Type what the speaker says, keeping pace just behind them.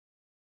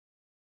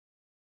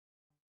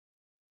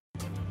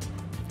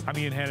I'm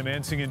Ian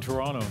Hannamansing in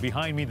Toronto.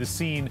 Behind me, the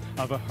scene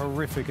of a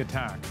horrific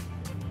attack.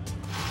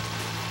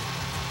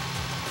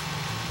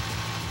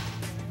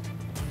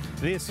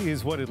 This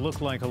is what it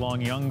looked like along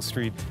Yonge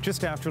Street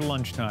just after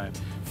lunchtime.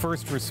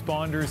 First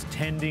responders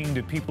tending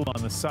to people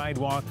on the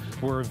sidewalk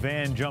where a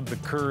van jumped the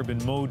curb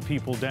and mowed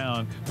people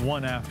down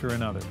one after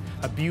another.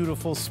 A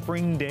beautiful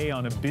spring day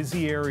on a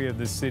busy area of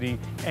the city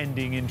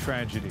ending in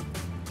tragedy.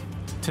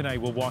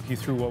 Tonight we'll walk you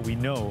through what we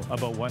know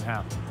about what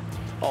happened.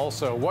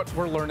 Also, what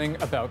we're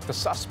learning about the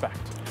suspect.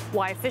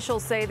 Why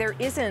officials say there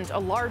isn't a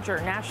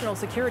larger national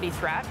security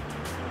threat.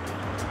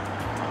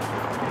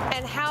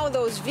 And how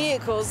those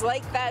vehicles,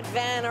 like that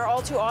van, are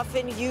all too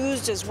often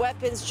used as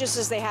weapons, just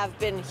as they have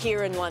been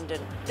here in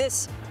London.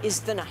 This is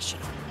The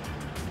National.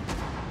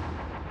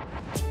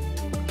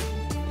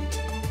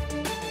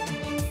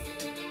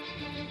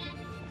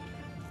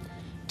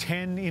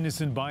 Ten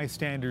innocent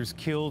bystanders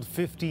killed,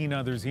 15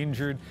 others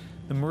injured.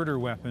 The murder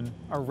weapon,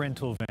 a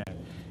rental van.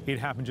 It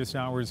happened just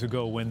hours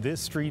ago when this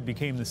street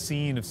became the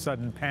scene of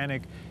sudden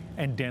panic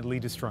and deadly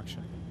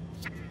destruction.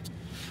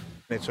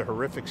 It's a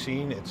horrific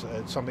scene. It's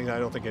something I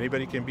don't think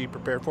anybody can be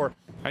prepared for.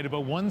 At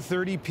about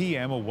 1:30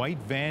 p.m., a white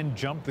van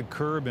jumped the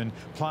curb and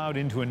plowed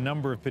into a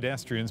number of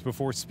pedestrians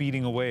before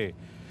speeding away.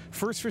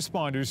 First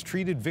responders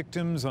treated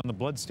victims on the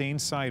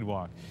blood-stained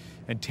sidewalk,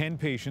 and 10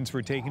 patients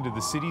were taken to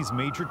the city's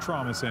major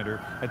trauma center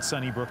at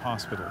Sunnybrook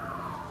Hospital.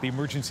 The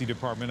emergency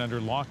department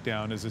under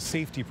lockdown as a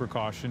safety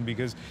precaution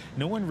because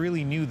no one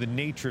really knew the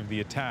nature of the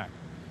attack.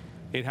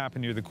 It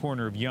happened near the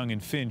corner of Yonge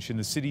and Finch in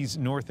the city's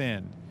north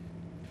end.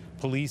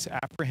 Police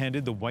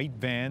apprehended the white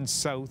van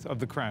south of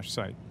the crash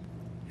site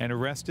and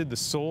arrested the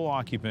sole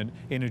occupant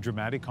in a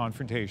dramatic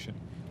confrontation.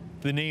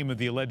 The name of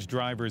the alleged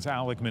driver is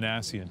Alec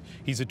Manassian.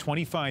 He's a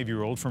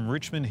 25-year-old from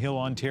Richmond Hill,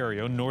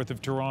 Ontario, north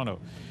of Toronto.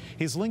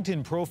 His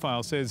LinkedIn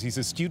profile says he's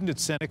a student at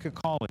Seneca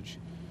College.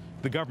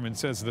 The government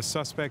says the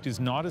suspect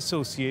is not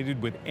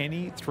associated with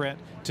any threat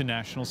to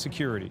national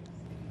security.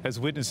 As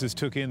witnesses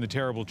took in the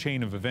terrible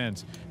chain of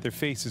events, their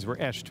faces were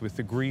etched with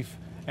the grief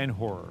and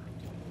horror.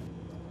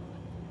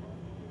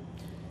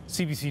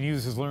 CBC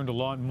News has learned a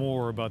lot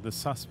more about the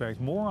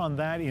suspect. More on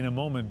that in a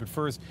moment, but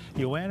first,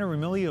 Joanna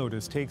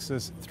Remiliotis takes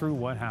us through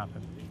what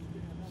happened.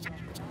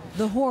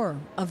 The horror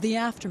of the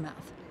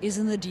aftermath is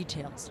in the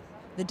details.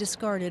 The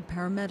discarded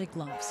paramedic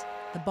gloves,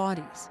 the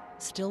bodies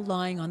still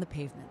lying on the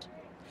pavement.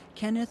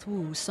 Kenneth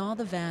Wu saw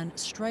the van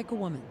strike a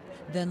woman,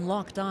 then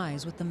locked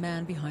eyes with the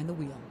man behind the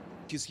wheel.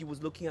 He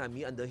was looking at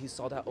me, and then he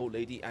saw that old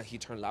lady, and he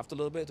turned left a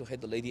little bit to hit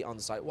the lady on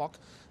the sidewalk,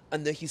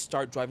 and then he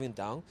started driving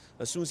down.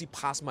 As soon as he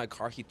passed my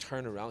car, he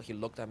turned around, he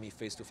looked at me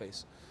face to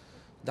face.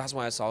 That's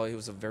when I saw he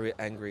was a very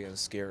angry and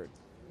scared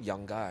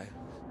young guy.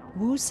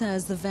 Wu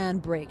says the van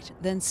braked,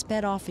 then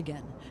sped off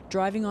again,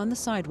 driving on the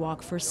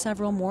sidewalk for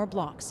several more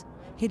blocks,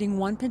 hitting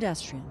one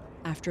pedestrian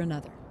after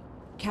another.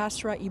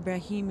 Kasra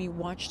Ibrahimi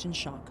watched in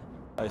shock.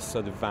 I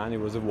saw the van. It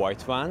was a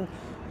white van.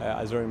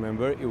 As I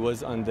remember, it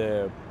was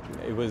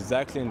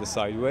exactly in the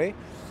sideway,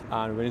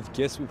 and when it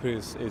gets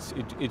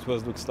it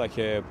looks like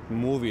a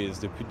movie.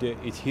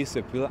 It hits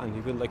a pillar and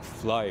it will like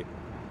fly,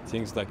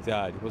 things like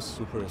that. It was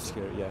super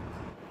scary. Yeah.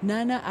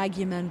 Nana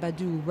Agyeman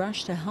Badu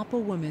rushed to help a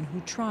woman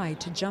who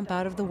tried to jump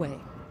out of the way.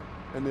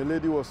 And the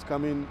lady was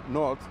coming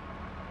north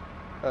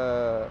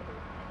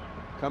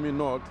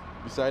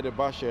beside the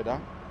bar shelter,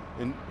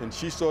 and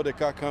she saw the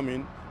car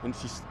coming, and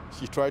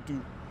she tried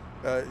to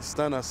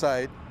stand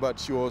aside, but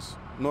she was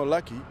not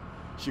lucky.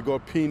 She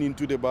got pinned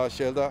into the bar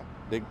shelter,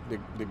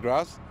 the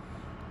grass,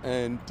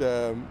 and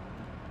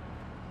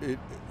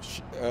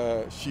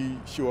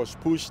she was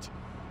pushed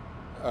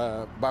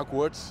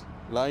backwards,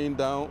 lying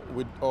down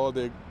with all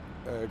the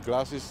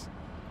glasses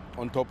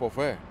on top of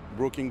her,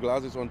 broken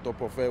glasses on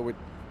top of her with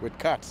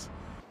cuts.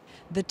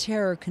 The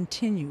terror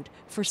continued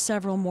for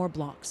several more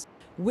blocks.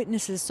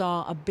 Witnesses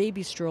saw a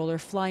baby stroller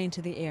fly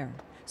into the air,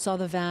 saw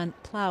the van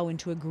plow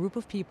into a group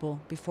of people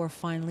before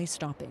finally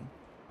stopping.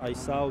 I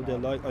saw the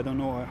light, I don't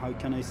know how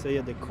can I say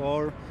it, the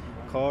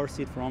car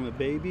seat from a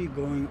baby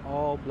going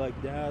up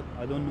like that.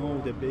 I don't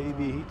know the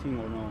baby hitting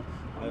or no.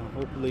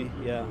 Hopefully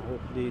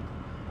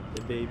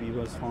the baby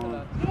was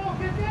fine.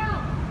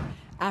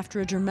 After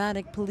a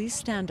dramatic police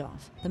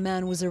standoff, the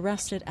man was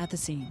arrested at the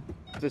scene.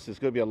 This is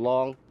going to be a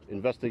long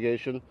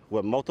investigation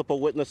with multiple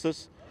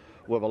witnesses,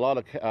 with a lot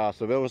of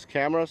surveillance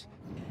cameras.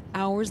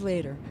 Hours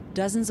later,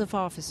 dozens of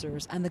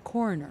officers and the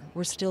coroner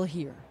were still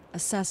here,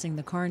 assessing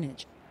the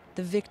carnage.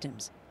 The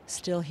victims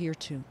still here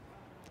too.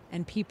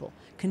 And people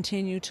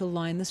continue to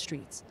line the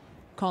streets.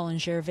 Colin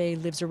Gervais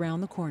lives around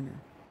the corner.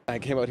 I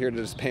came out here to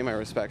just pay my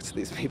respects to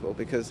these people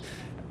because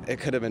it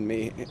could have been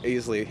me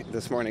easily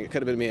this morning. It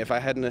could have been me if I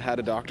hadn't had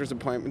a doctor's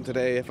appointment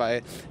today. If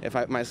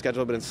my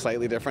schedule had been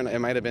slightly different, it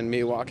might have been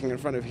me walking in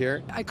front of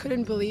here. I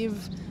couldn't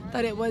believe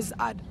that it was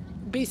at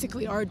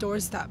basically our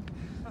doorstep.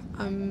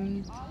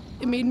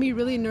 It made me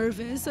really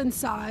nervous and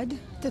sad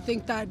to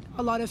think that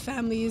a lot of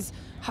families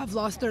have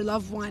lost their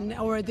loved one,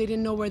 or they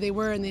didn't know where they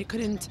were and they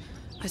couldn't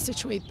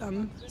situate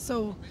them.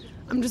 So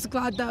I'm just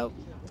glad that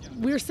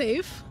we're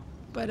safe,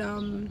 but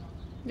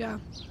yeah,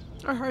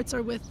 our hearts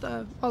are with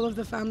all of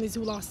the families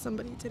who lost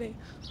somebody today.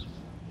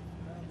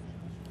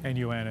 And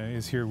Joanna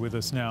is here with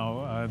us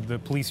now. The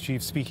police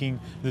chief speaking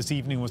this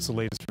evening. What's the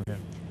latest from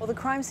him? Well, the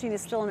crime scene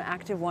is still an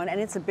active one,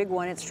 and it's a big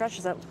one. It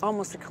stretches out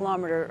almost a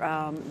kilometer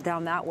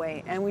down that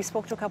way. And we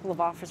spoke to a couple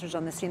of officers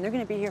on the scene. They're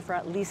going to be here for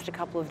at least a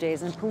couple of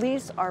days. And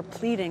police are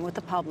pleading with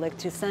the public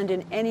to send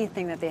in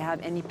anything that they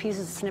have, any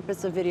pieces,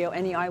 snippets of video,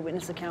 any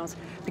eyewitness accounts,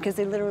 because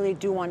they literally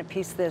do want to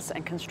piece this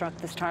and construct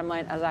this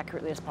timeline as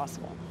accurately as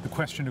possible. The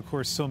question, of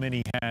course, so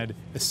many had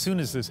as soon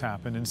as this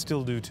happened, and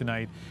still do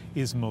tonight,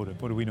 is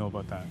motive. What do we know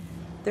about that?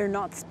 They're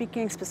not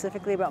speaking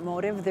specifically about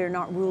motive. They're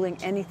not ruling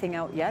anything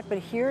out yet. But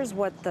here's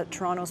what the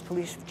Toronto's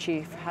police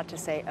chief had to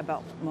say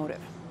about motive.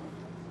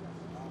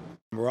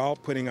 We're all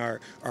putting our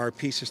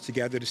pieces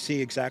together to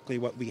see exactly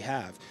what we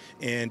have.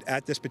 And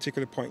at this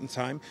particular point in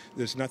time,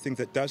 there's nothing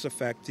that does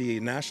affect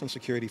the national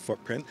security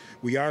footprint.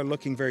 We are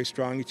looking very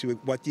strongly to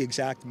what the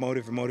exact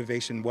motive or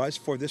motivation was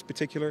for this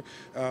particular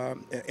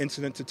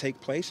incident to take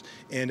place.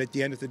 And at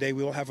the end of the day,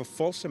 we will have a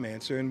fulsome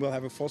answer and we'll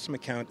have a fulsome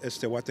account as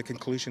to what the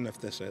conclusion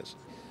of this is.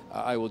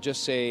 I will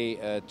just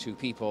say to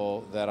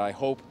people that I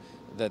hope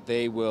that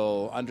they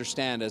will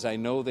understand, as I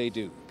know they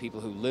do, people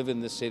who live in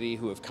the city,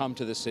 who have come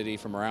to the city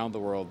from around the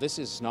world,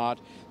 this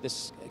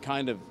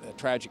kind of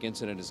tragic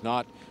incident is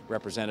not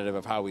representative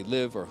of how we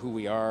live or who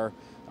we are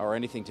or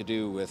anything to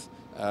do with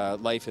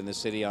life in the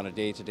city on a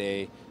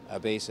day-to-day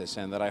basis.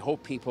 And that I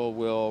hope people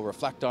will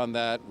reflect on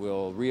that,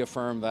 will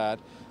reaffirm that,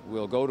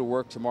 will go to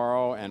work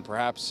tomorrow and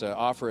perhaps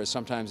offer, as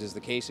sometimes is the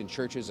case in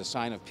churches, a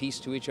sign of peace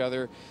to each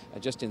other,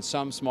 just in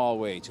some small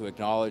way to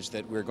acknowledge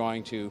that we're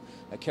going to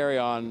carry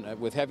on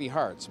with heavy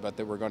hearts, but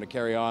that we're going to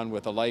carry on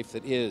with a life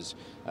that is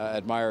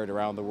admired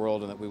around the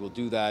world, and that we will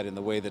do that in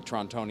the way that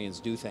Torontonians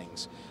do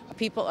things.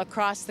 People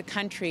across the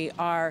country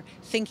are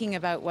thinking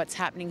about what's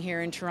happening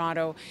here in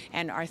Toronto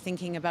and are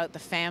thinking about the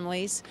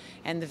families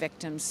and the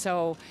victims.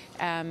 So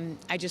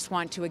I just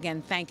want to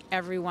again thank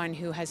everyone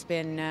who has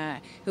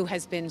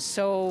been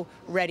so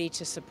ready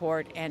to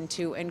support, and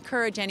to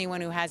encourage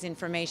anyone who has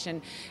information,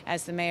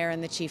 as the mayor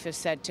and the chief have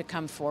said, to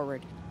come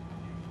forward.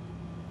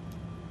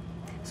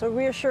 So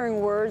reassuring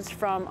words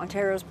from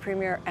Ontario's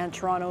premier and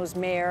Toronto's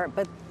mayor,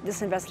 but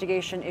this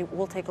investigation, it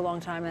will take a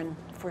long time, and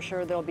for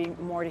sure there'll be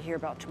more to hear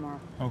about tomorrow.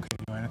 Okay,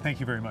 Joanna, thank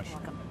you very much. You're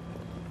welcome.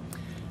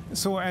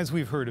 So as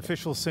we've heard,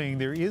 officials saying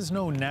there is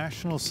no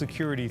national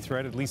security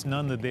threat, at least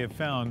none that they have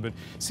found, but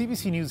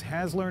CBC News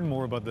has learned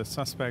more about the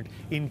suspect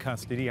in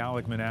custody,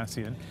 Alec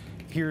Manassian.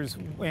 Here's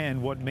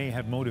what may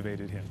have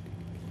motivated him.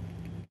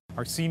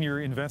 Our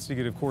senior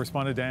investigative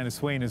correspondent, Diana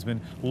Swain, has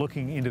been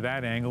looking into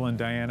that angle. And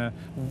Diana,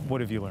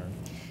 what have you learned?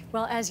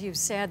 Well, as you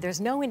said,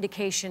 there's no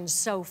indication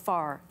so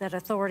far that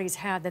authorities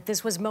had that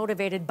this was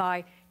motivated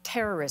by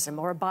terrorism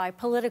or by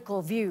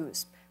political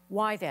views.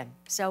 Why then?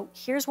 So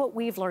here's what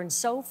we've learned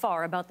so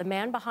far about the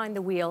man behind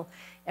the wheel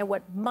and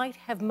what might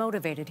have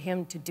motivated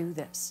him to do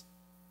this.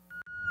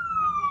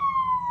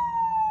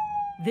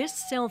 This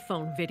cell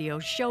phone video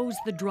shows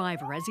the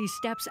driver as he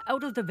steps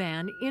out of the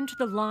van into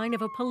the line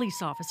of a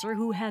police officer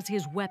who has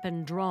his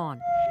weapon drawn.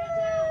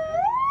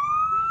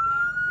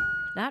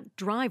 That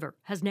driver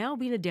has now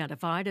been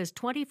identified as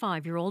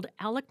 25-year-old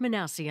Alec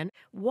Manassian.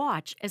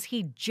 Watch as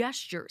he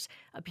gestures,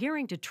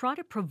 appearing to try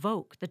to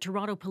provoke the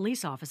Toronto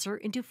police officer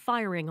into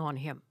firing on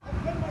him.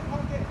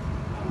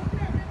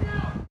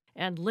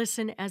 And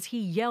listen as he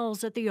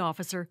yells at the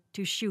officer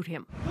to shoot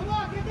him. Come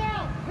on, get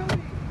down!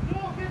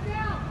 Get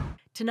down!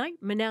 Tonight,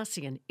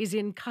 Manassian is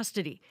in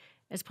custody.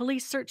 As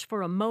police search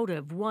for a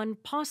motive, one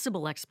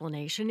possible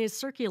explanation is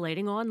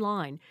circulating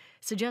online,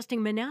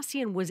 suggesting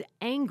Manassian was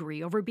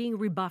angry over being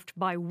rebuffed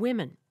by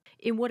women.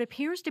 In what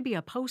appears to be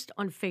a post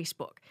on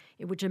Facebook,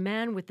 in which a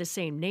man with the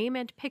same name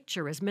and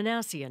picture as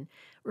Manassian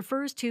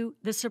refers to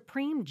the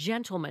Supreme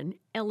Gentleman,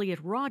 Elliot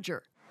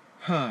Rodger.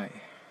 Hi,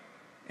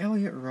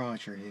 Elliot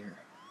Rodger here.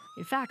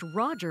 In fact,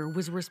 Rodger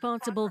was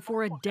responsible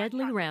for a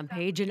deadly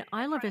rampage in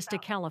Isla Vista,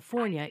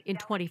 California in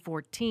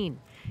 2014,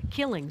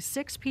 killing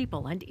 6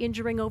 people and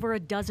injuring over a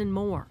dozen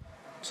more.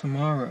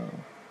 Tomorrow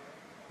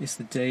is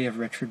the day of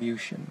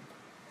retribution.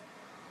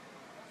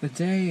 The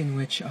day in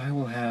which I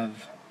will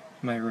have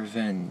my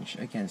revenge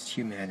against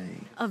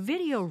humanity. A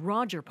video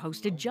Rodger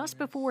posted just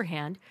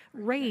beforehand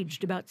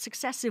raged about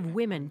successive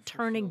women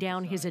turning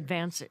down his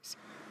advances.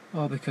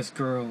 All because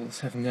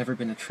girls have never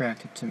been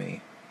attracted to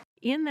me.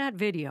 In that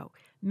video,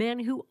 men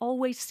who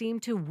always seem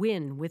to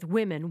win with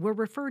women were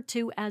referred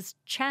to as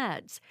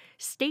Chads,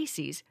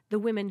 Stacys, the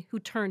women who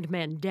turned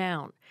men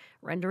down,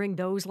 rendering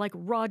those like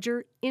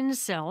Rodger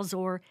incels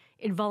or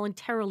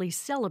involuntarily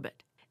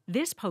celibate.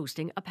 This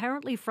posting,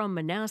 apparently from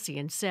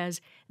Manassian, says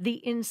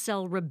the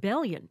incel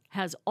rebellion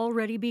has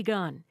already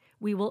begun.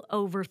 We will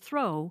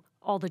overthrow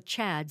all the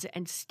Chads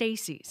and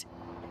Stacys.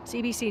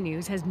 CBC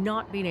News has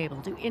not been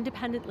able to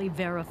independently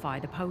verify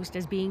the post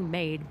as being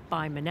made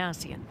by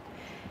Manassian.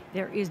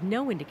 There is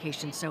no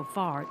indication so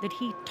far that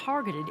he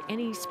targeted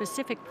any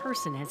specific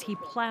person as he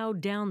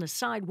plowed down the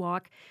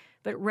sidewalk,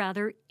 but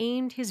rather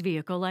aimed his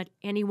vehicle at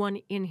anyone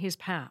in his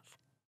path.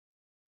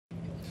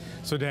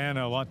 So,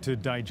 Diana, a lot to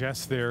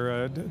digest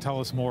there. Tell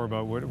us more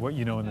about what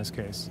you know in this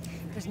case.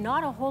 There's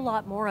not a whole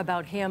lot more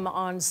about him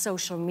on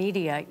social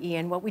media,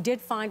 Ian. What we did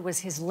find was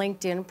his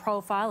LinkedIn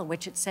profile, in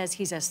which it says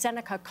he's a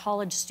Seneca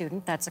College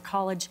student. That's a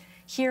college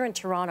here in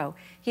Toronto.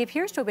 He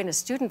appears to have been a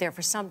student there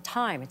for some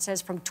time. It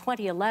says from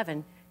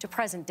 2011 to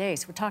present day,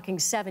 so we're talking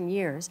 7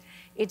 years.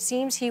 It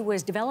seems he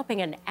was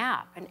developing an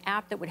app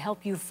that would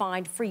help you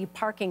find free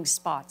parking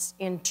spots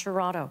in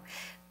Toronto.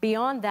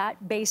 Beyond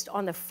that, based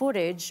on the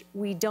footage,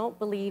 we don't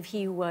believe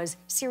he was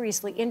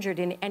seriously injured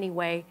in any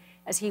way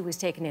as he was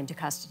taken into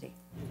custody.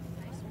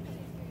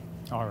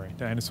 All right,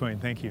 Diana Swain,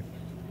 thank you.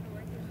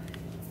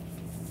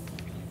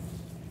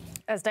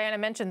 As Diana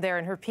mentioned there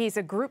in her piece,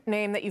 a group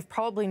name that you've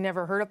probably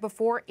never heard of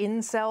before,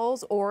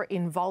 incels or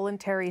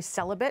involuntary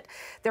celibate.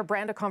 Their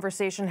brand of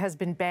conversation has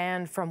been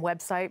banned from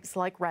websites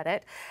like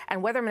Reddit.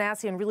 And whether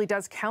Manassian really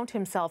does count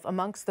himself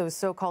amongst those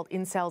so-called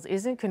incels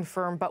isn't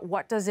confirmed, but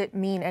what does it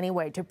mean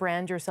anyway to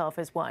brand yourself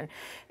as one?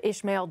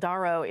 Ishmael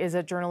Daro is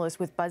a journalist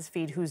with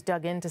BuzzFeed who's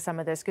dug into some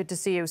of this. Good to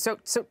see you. So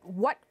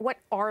what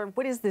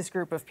is this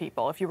group of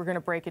people, if you were going to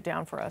break it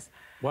down for us?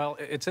 Well,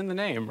 it's in the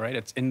name, right?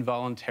 It's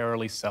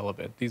involuntarily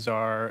celibate. These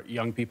are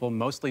young people,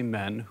 mostly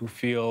men, who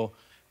feel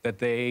that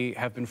they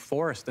have been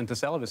forced into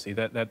celibacy,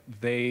 that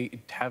they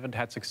haven't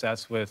had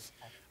success with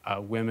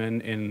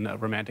women in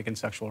romantic and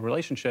sexual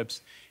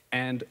relationships.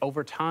 And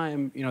over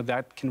time, you know,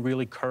 that can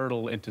really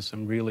curdle into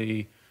some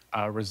really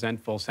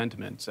resentful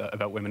sentiments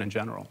about women in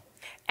general.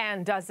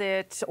 And does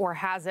it, or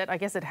has it, I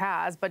guess it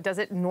has, but does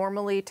it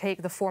normally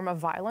take the form of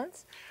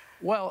violence?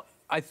 Well,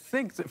 I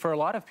think that for a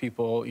lot of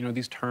people, you know,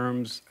 these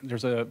terms,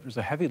 there's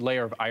a heavy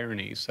layer of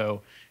irony.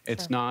 So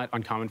it's not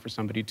uncommon for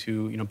somebody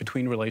to, you know,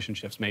 between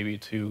relationships, maybe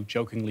to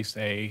jokingly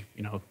say,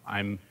 you know,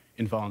 I'm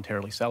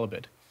involuntarily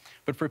celibate.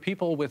 But for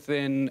people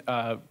within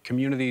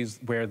communities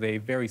where they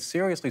very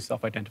seriously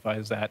self-identify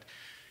as that,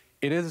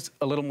 it is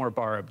a little more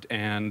barbed,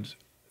 and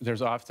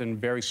there's often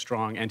very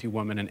strong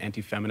anti-woman and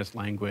anti-feminist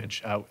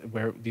language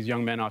where these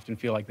young men often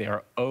feel like they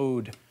are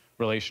owed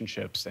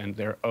relationships and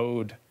they're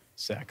owed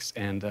sex,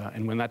 and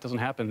when that doesn't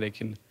happen, they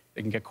can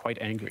get quite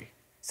angry.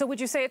 So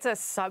would you say it's a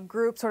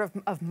subgroup sort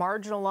of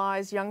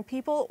marginalized young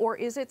people, or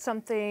is it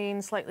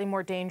something slightly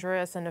more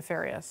dangerous and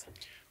nefarious?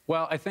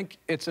 Well, I think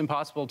it's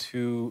impossible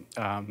to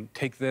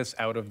take this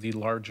out of the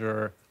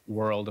larger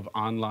world of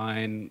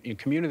online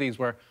communities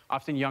where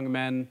often young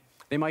men,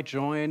 they might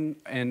join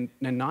and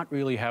not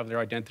really have their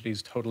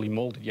identities totally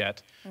molded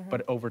yet.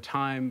 But over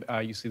time,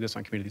 you see this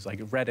on communities like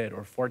Reddit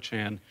or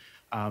 4chan.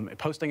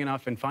 Posting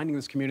enough and finding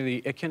this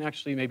community, it can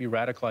actually maybe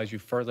radicalize you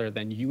further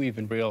than you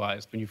even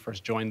realized when you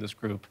first joined this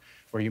group,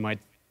 where you might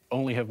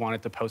only have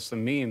wanted to post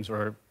some memes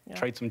or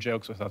trade some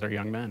jokes with other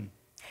young men.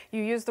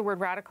 You use the word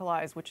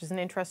radicalize, which is an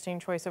interesting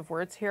choice of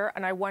words here.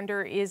 And I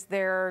wonder, is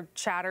there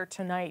chatter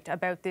tonight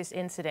about this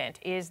incident?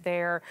 Is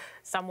there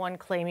someone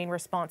claiming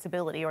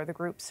responsibility or the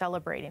group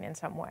celebrating in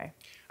some way?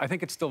 I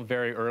think it's still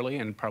very early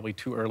and probably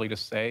too early to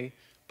say,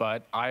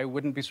 but I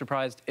wouldn't be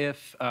surprised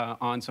if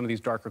on some of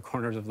these darker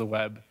corners of the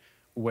web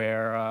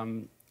where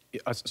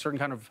a certain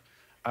kind of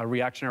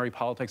reactionary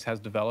politics has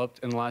developed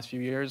in the last few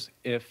years,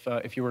 if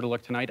you were to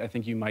look tonight, I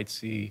think you might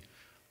see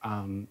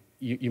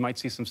you might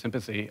see some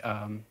sympathy.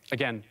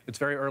 Again, it's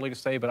very early to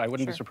say, but I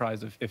wouldn't be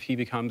surprised if he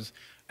becomes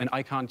an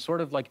icon,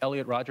 sort of like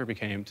Elliot Rodger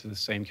became to the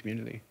same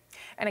community.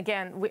 And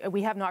again,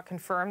 we have not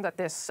confirmed that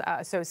this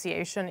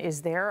association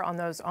is there on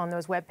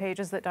those web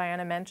pages that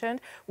Diana mentioned.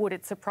 Would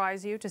it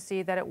surprise you to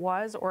see that it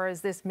was, or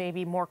is this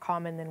maybe more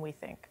common than we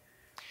think?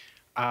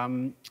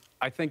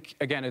 I think,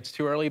 again, it's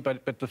too early,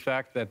 but the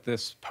fact that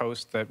this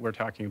post that we're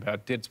talking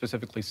about did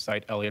specifically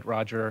cite Elliot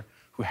Rodger,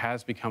 who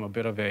has become a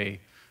bit of a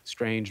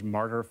strange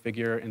martyr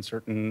figure in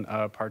certain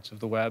parts of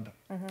the web,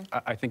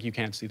 I think you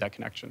can see that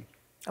connection.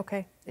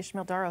 Okay.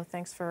 Ishmael Daro,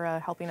 thanks for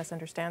helping us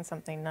understand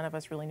something none of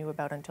us really knew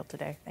about until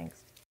today.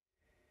 Thanks.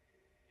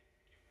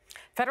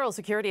 Federal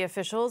security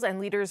officials and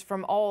leaders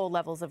from all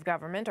levels of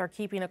government are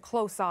keeping a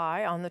close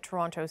eye on the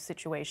Toronto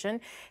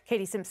situation.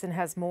 Katie Simpson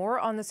has more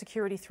on the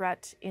security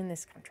threat in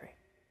this country.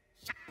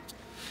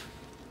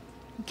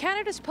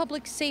 Canada's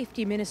public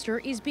safety minister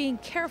is being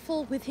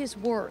careful with his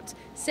words,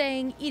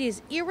 saying it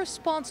is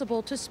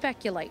irresponsible to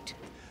speculate.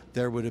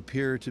 There would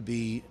appear to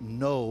be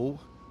no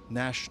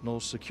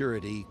national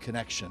security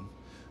connection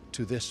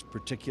to this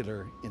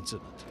particular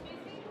incident.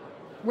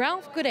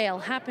 Ralph Goodale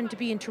happened to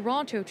be in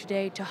Toronto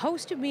today to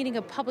host a meeting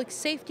of public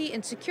safety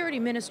and security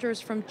ministers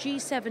from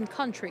G7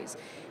 countries.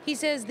 He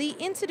says the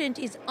incident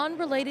is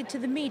unrelated to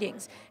the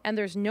meetings and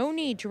there's no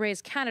need to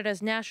raise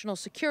Canada's national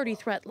security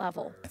threat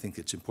level. I think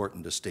it's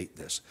important to state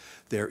this.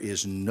 There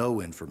is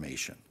no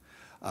information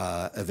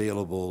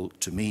available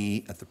to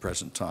me at the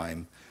present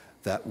time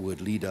that would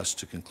lead us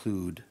to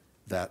conclude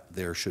that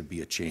there should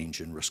be a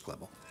change in risk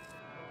level.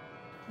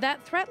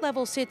 That threat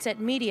level sits at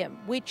medium,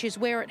 which is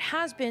where it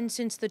has been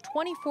since the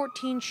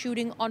 2014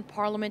 shooting on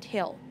Parliament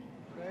Hill.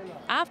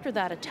 After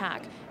that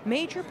attack,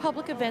 major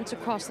public events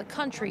across the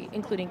country,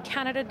 including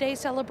Canada Day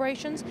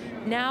celebrations,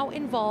 now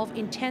involve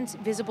intense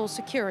visible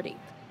security.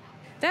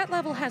 That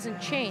level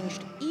hasn't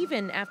changed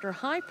even after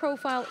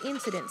high-profile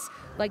incidents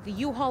like the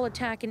U-Haul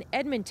attack in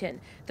Edmonton,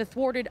 the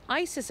thwarted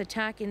ISIS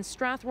attack in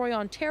Strathroy,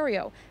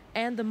 Ontario,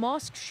 and the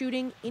mosque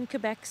shooting in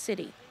Quebec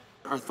City.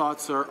 Our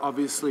thoughts are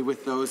obviously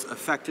with those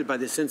affected by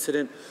this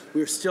incident.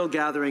 We're still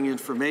gathering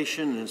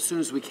information, and as soon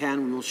as we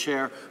can, we will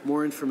share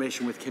more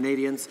information with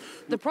Canadians.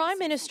 The Prime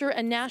Minister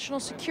and national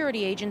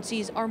security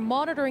agencies are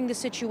monitoring the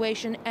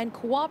situation and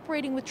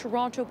cooperating with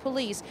Toronto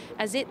Police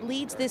as it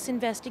leads this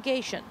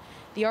investigation.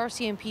 The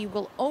RCMP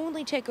will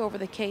only take over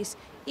the case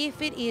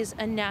if it is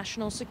a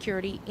national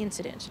security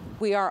incident.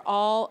 We are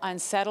all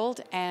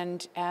unsettled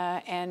and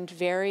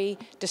very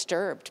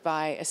disturbed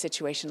by a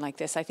situation like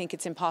this. I think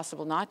it's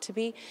impossible not to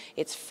be.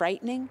 It's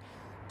frightening.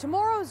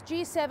 Tomorrow's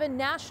G7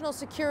 national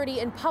security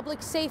and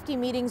public safety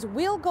meetings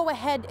will go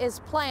ahead as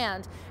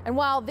planned. And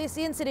while this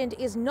incident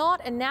is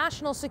not a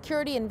national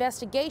security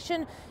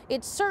investigation,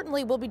 it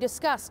certainly will be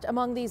discussed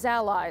among these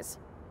allies.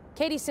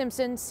 Katie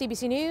Simpson,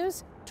 CBC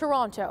News,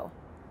 Toronto.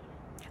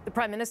 The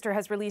Prime Minister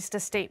has released a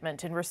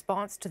statement in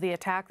response to the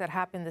attack that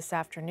happened this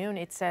afternoon.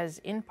 It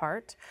says, in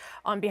part,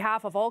 on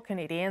behalf of all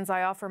Canadians,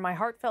 I offer my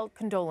heartfelt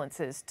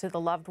condolences to the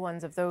loved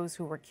ones of those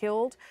who were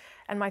killed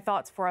and my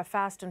thoughts for a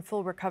fast and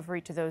full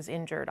recovery to those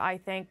injured. I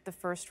thank the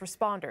first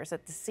responders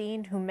at the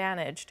scene who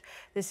managed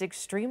this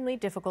extremely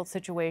difficult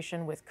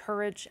situation with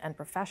courage and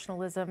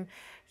professionalism.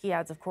 He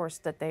adds, of course,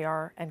 that they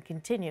are and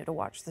continue to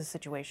watch the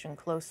situation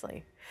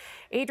closely.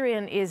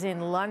 Adrian is in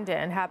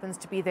London, happens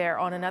to be there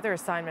on another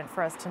assignment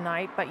for us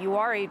tonight, but you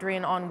are,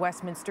 Adrian, on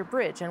Westminster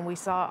Bridge, and we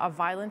saw a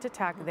violent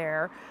attack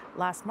there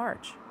last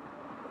March.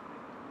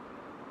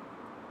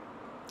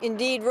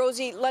 Indeed,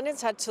 Rosie,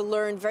 London's had to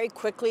learn very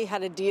quickly how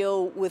to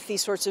deal with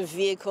these sorts of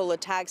vehicle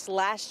attacks.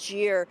 Last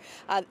year,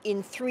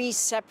 in 3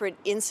 separate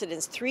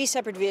incidents, 3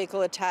 separate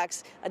vehicle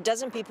attacks, a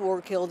dozen people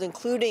were killed,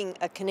 including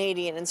a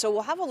Canadian. And so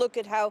we'll have a look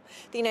at how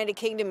the United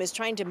Kingdom is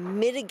trying to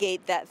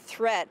mitigate that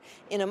threat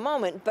in a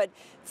moment. But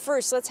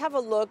first, let's have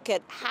a look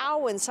at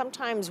how and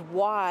sometimes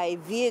why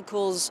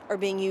vehicles are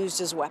being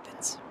used as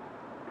weapons.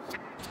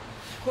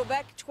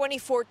 Quebec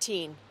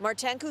 2014,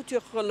 Martin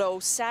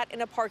Couture sat in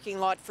a parking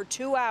lot for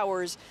 2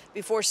 hours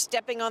before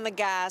stepping on the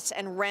gas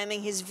and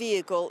ramming his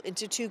vehicle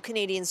into 2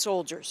 Canadian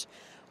soldiers.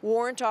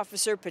 Warrant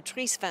Officer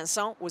Patrice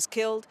Vincent was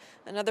killed.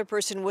 Another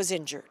person was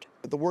injured.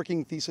 The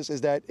working thesis is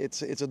that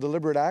it's a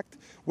deliberate act.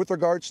 With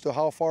regards to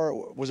how far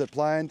was it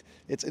planned,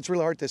 it's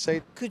really hard to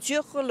say.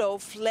 Couture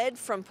fled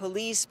from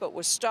police but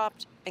was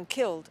stopped and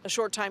killed a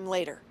short time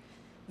later.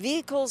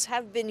 Vehicles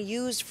have been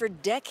used for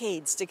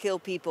decades to kill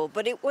people,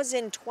 but it was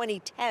in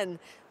 2010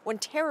 when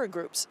terror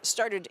groups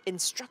started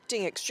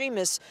instructing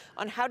extremists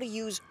on how to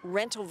use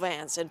rental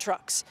vans and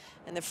trucks.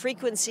 And the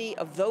frequency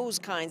of those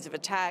kinds of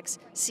attacks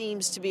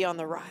seems to be on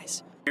the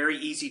rise. Very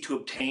easy to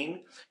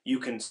obtain. You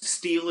can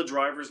steal a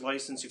driver's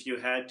license if you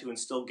had to and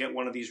still get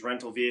one of these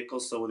rental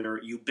vehicles, so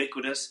they're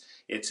ubiquitous.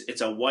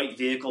 It's a white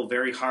vehicle,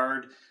 very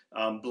hard,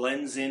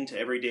 blends into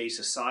everyday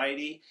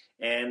society.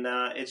 And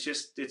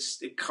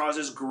it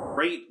causes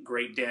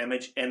great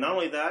damage. And not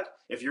only that,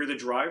 if you're the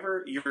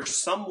driver, you're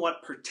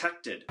somewhat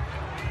protected.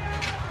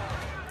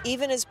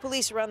 Even as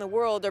police around the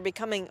world are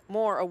becoming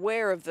more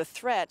aware of the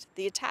threat,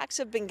 the attacks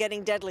have been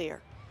getting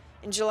deadlier.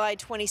 In July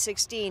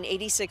 2016,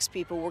 86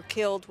 people were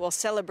killed while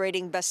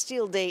celebrating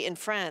Bastille Day in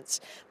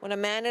France when a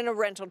man in a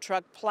rental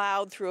truck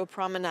plowed through a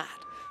promenade.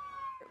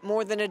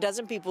 More than a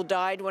dozen people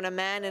died when a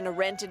man in a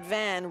rented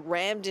van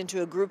rammed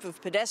into a group of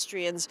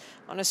pedestrians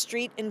on a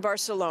street in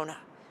Barcelona.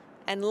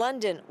 And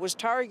London was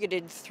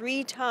targeted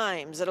 3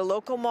 times at a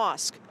local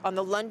mosque on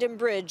the London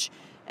Bridge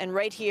and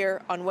right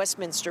here on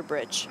Westminster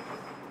Bridge.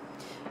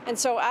 And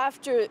so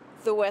after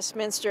the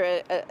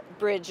Westminster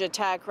Bridge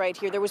attack right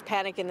here, there was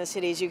panic in the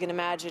city, as you can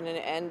imagine,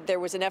 and there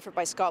was an effort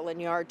by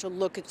Scotland Yard to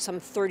look at some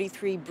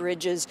 33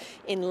 bridges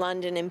in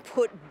London and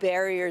put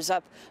barriers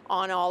up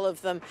on all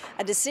of them.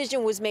 A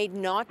decision was made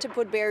not to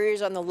put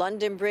barriers on the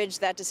London Bridge.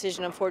 That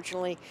decision,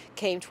 unfortunately,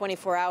 came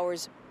 24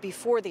 hours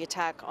before the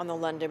attack on the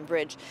London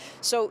Bridge.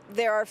 So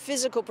there are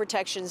physical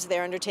protections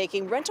they're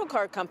undertaking. Rental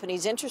car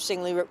companies,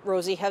 interestingly,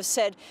 Rosie, have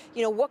said,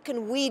 you know, what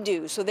can we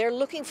do? So they're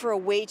looking for a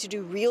way to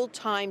do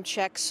real-time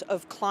checks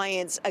of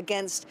clients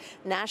against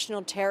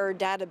national terror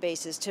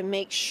databases to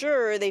make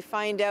sure they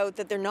find out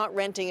that they're not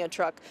renting a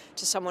truck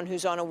to someone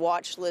who's on a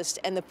watch list.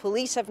 And the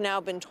police have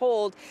now been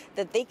told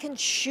that they can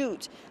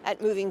shoot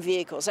at moving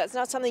vehicles. That's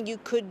not something you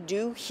could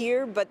do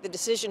here, but the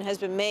decision has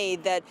been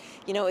made that,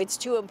 you know, it's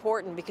too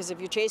important, because if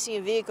you're chasing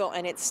a vehicle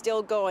and it's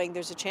still going,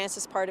 there's a chance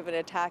it's part of an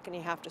attack and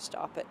you have to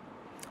stop it.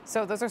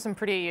 So those are some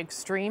pretty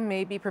extreme,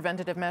 maybe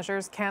preventative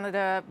measures.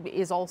 Canada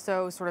is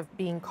also sort of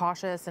being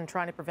cautious and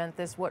trying to prevent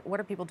this. What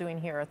are people doing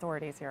here,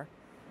 authorities here?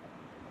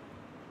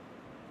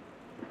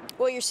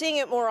 Well, you're seeing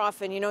it more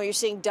often. You know, you're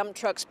seeing dump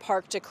trucks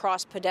parked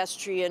across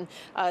pedestrian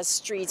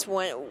streets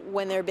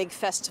when there are big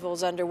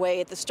festivals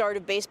underway. At the start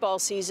of baseball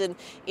season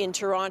in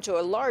Toronto,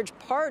 a large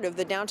part of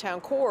the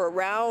downtown core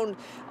around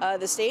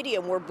the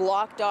stadium were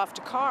blocked off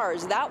to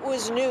cars. That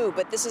was new,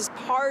 but this is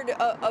part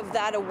of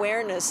that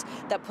awareness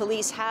that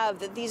police have,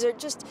 that these are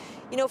just,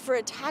 you know, for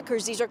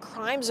attackers, these are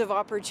crimes of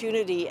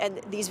opportunity,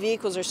 and these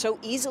vehicles are so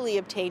easily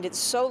obtained. It's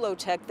so low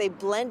tech, they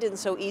blend in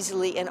so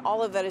easily, and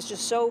all of that is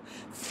just so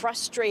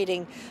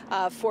frustrating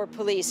for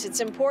police.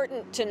 It's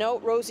important to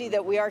note, Rosie,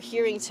 that we are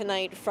hearing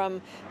tonight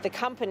from the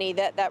company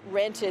that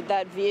rented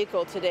that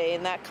vehicle today,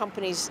 and that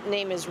company's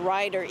name is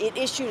Ryder. It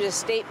issued a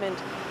statement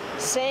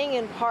saying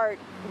in part,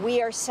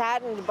 "We are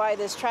saddened by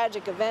this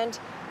tragic event,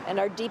 and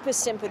our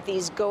deepest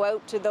sympathies go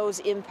out to those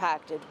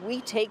impacted.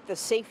 We take the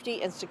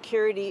safety and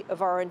security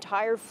of our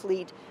entire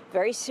fleet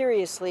very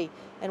seriously,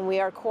 and we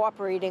are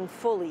cooperating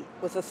fully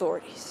with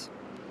authorities."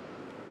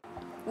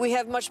 We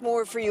have much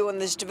more for you on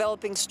this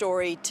developing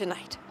story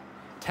tonight.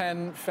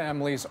 10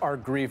 families are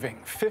grieving,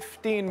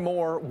 15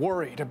 more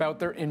worried about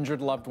their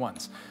injured loved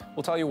ones.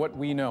 We'll tell you what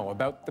we know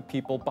about the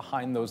people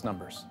behind those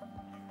numbers.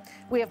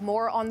 We have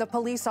more on the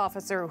police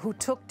officer who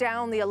took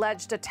down the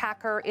alleged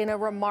attacker in a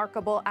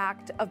remarkable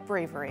act of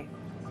bravery.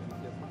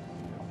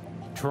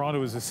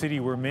 Toronto is a city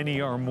where many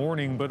are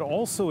mourning, but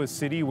also a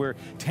city where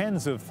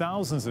tens of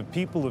thousands of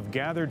people have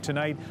gathered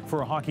tonight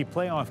for a hockey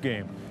playoff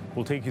game.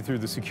 We'll take you through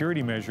the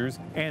security measures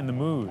and the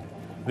mood.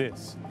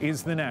 This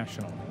is The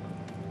National.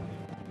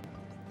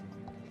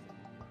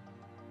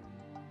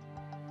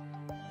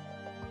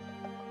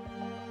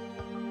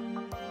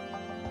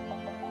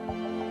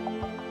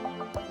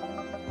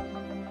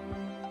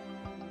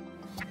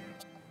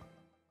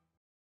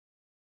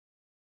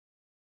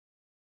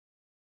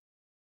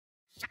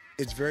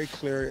 It's very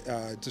clear,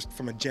 just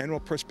from a general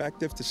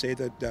perspective, to say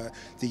that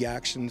the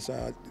actions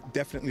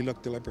definitely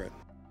look deliberate.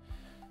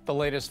 The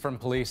latest from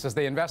police as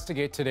they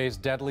investigate today's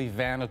deadly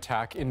van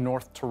attack in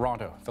North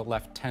Toronto that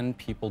left 10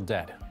 people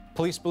dead.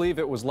 Police believe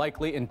it was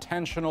likely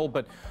intentional,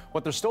 but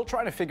what they're still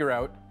trying to figure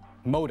out,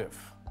 motive,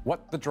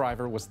 what the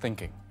driver was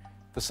thinking.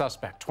 The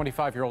suspect,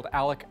 25-year-old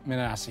Alec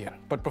Minassian.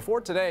 But before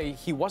today,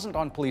 he wasn't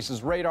on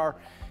police's radar,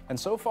 and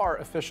so far,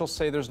 officials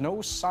say there's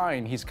no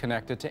sign he's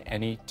connected to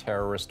any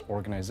terrorist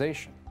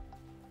organization.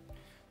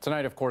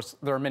 Tonight, of course,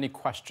 there are many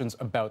questions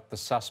about the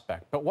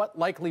suspect, but what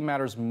likely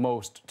matters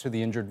most to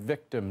the injured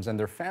victims and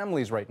their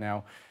families right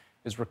now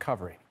is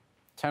recovery.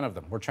 10 of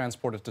them were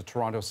transported to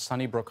Toronto's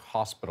Sunnybrook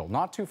Hospital,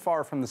 not too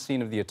far from the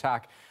scene of the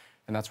attack,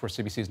 and that's where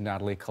CBC's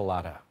Natalie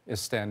Collada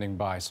is standing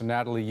by. So,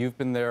 Natalie, you've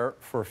been there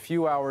for a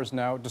few hours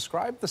now.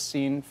 Describe the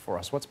scene for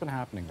us. What's been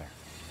happening there?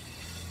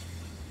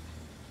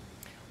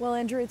 Well,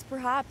 Andrew, it's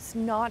perhaps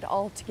not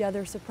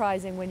altogether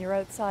surprising when you're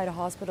outside a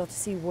hospital to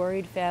see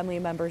worried family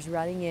members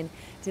running in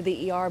to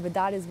the ER, but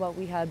that is what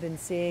we have been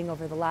seeing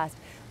over the last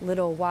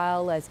little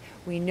while, as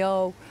we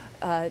know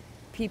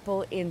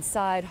people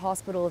inside,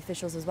 hospital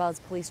officials as well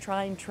as police,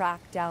 try and track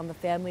down the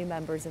family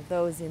members of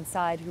those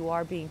inside who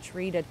are being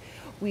treated.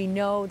 We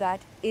know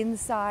that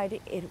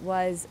inside it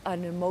was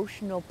an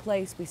emotional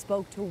place. We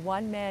spoke to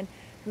one man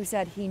who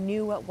said he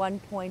knew at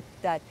one point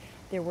that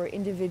there were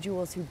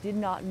individuals who did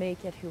not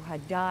make it, who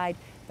had died,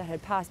 that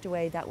had passed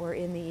away, that were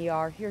in the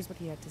ER. Here's what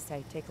he had to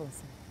say. Take a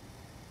listen.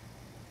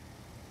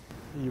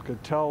 You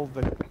could tell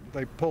that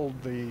they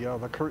pulled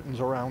the curtains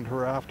around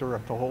her after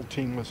the whole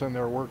team was in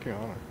there working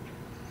on her.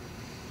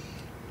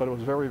 But it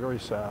was very, very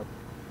sad.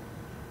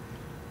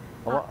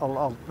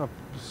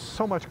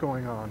 So much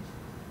going on.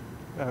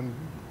 And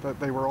that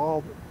they were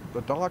all,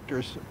 the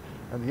doctors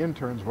and the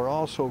interns were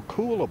all so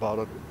cool about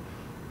it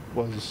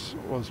was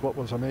what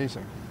was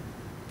amazing.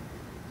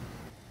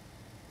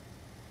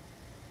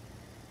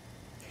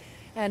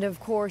 And of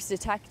course,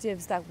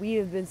 detectives that we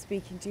have been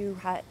speaking to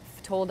have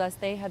told us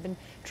they have been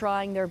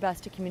trying their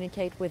best to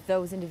communicate with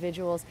those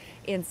individuals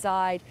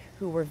inside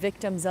who were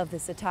victims of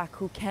this attack,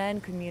 who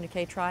can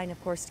communicate, trying,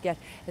 of course, to get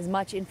as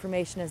much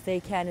information as they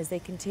can as they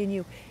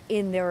continue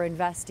in their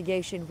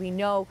investigation. We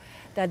know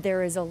that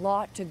there is a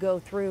lot to go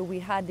through. We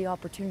had the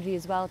opportunity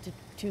as well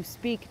to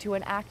speak to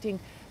an acting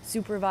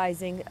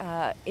supervising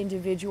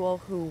individual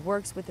who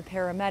works with the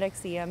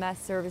paramedics, the EMS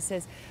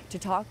services, to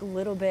talk a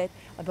little bit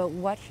about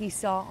what he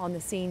saw on the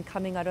scene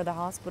coming out of the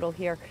hospital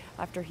here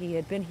after he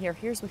had been here.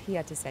 Here's what he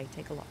had to say.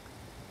 Take a look.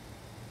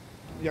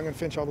 Young and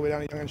Finch all the way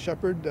down to Young and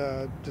Shepherd,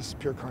 just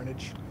pure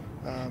carnage.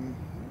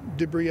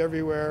 Debris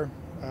everywhere.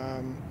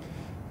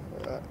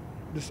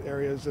 Just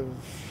areas of,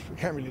 I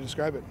can't really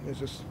describe it.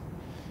 It was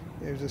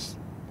just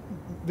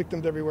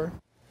victims everywhere.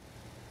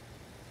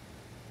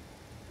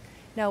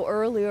 Now,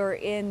 earlier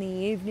in the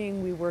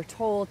evening, we were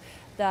told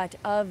that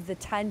of the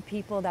 10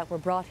 people that were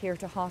brought here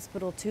to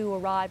hospital, 2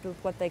 arrived with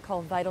what they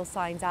call vital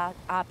signs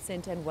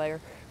absent and were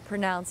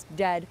pronounced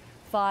dead.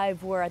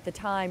 5 were at the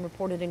time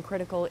reported in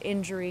critical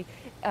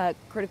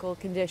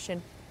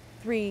condition.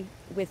 3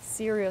 with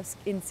serious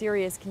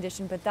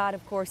condition, but that,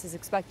 of course, is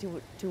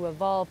expected to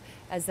evolve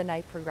as the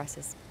night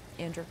progresses.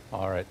 Andrew.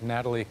 All right,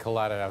 Natalie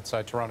Collada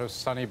outside Toronto's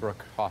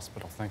Sunnybrook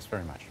Hospital. Thanks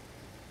very much.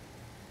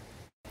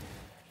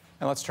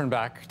 And let's turn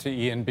back to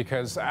Ian,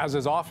 because as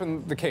is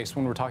often the case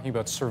when we're talking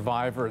about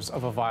survivors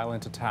of a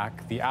violent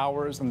attack, the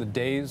hours and the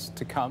days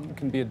to come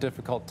can be a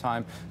difficult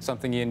time.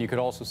 Something, Ian, you could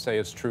also say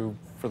is true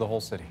for the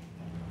whole city.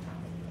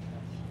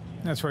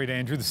 That's right,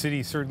 Andrew. The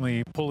city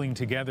certainly pulling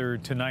together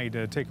tonight.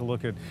 Take a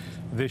look at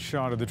this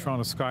shot of the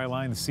Toronto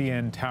skyline, the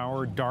CN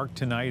Tower, dark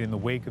tonight in the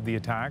wake of the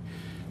attack.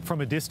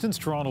 From a distance,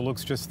 Toronto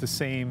looks just the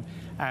same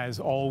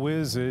as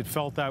always. It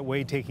felt that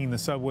way taking the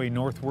subway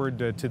northward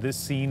to this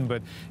scene,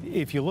 but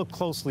if you look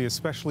closely,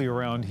 especially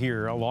around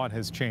here, a lot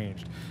has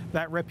changed.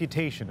 That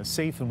reputation, a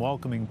safe and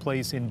welcoming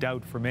place, in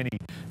doubt for many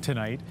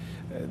tonight.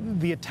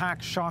 The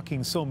attack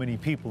shocking so many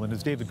people, and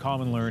as David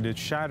Common learned, it's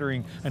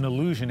shattering an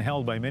illusion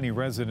held by many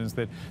residents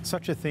that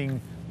such a thing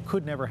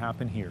could never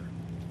happen here.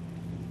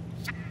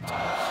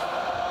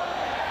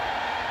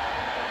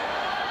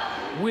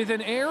 With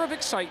an air of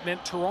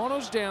excitement,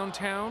 Toronto's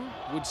downtown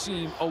would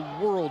seem a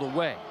world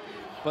away.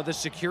 But the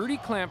security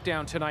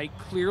clampdown tonight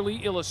clearly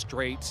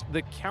illustrates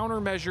the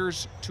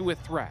countermeasures to a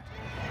threat.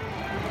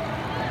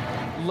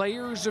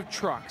 Layers of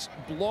trucks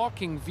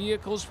blocking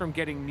vehicles from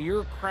getting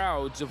near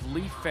crowds of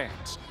Leaf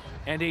fans,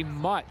 and a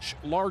much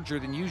larger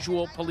than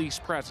usual police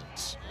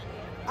presence.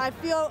 I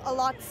feel a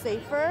lot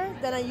safer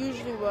than I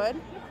usually would,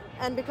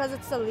 and because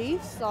it's the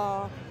Leafs,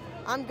 so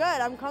I'm good.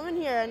 I'm coming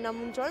here and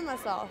I'm enjoying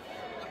myself.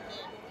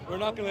 We're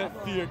not going to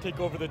let fear take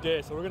over the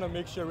day, so we're going to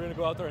make sure we're going to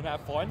go out there and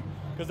have fun,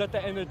 because at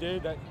the end of the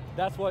day,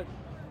 that's what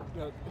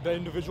the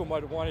individual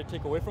might want to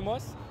take away from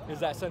us,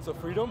 is that sense of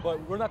freedom, but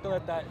we're not going to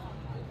let that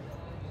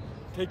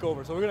take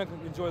over, so we're going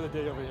to enjoy the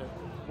day over here.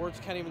 Words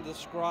can't even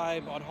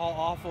describe on how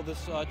awful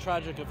this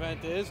tragic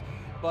event is,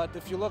 but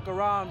if you look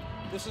around,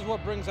 this is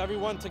what brings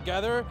everyone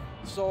together,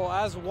 so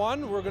as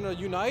one, we're going to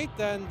unite,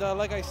 and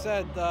like I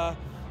said,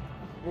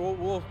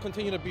 we'll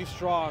continue to be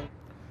strong.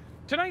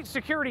 Tonight's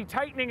security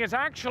tightening is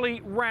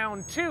actually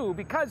round two,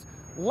 because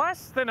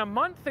less than a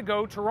month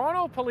ago,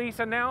 Toronto police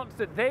announced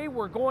that they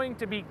were going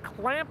to be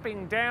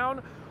clamping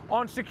down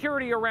on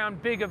security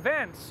around big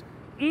events,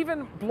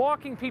 even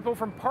blocking people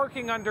from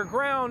parking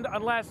underground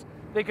unless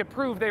they could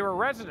prove they were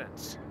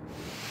residents.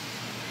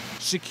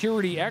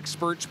 Security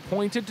experts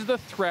pointed to the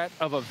threat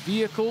of a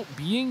vehicle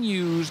being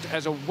used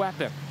as a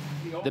weapon.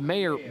 The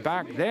mayor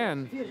back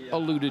then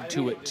alluded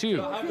to it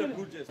too.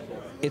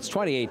 It's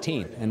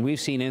 2018, and we've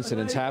seen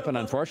incidents happen,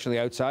 unfortunately,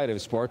 outside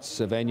of sports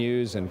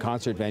venues and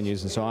concert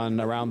venues and so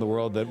on around the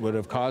world that would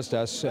have caused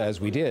us,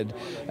 as we did,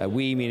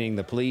 we meaning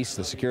the police,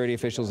 the security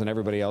officials, and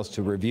everybody else,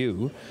 to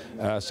review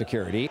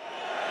security.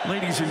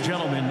 Ladies and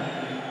gentlemen,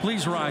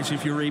 please rise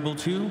if you're able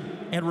to,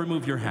 and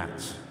remove your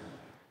hats.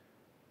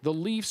 The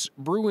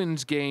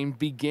Leafs-Bruins game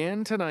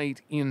began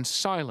tonight in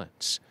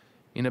silence.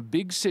 In a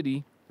big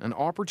city, an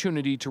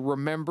opportunity to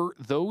remember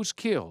those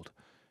killed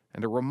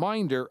and a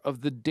reminder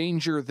of the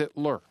danger that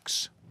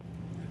lurks.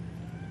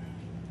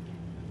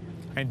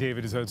 And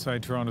David is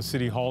outside Toronto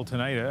City Hall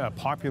tonight, a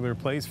popular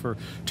place for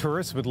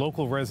tourists, but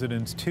local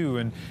residents too.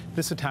 And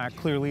this attack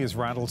clearly has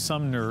rattled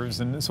some nerves.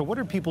 And so what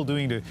are people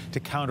doing to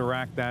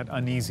counteract that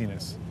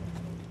uneasiness?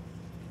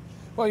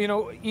 Well, you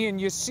know, Ian,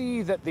 you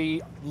see that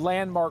the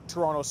landmark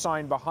Toronto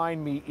sign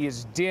behind me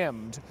is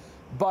dimmed,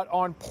 but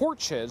on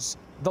porches,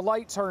 the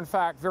lights are in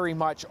fact very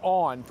much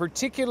on,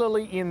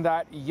 particularly in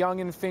that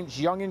Yonge and Finch,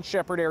 Yonge and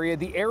Sheppard area,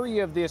 the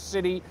area of this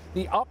city,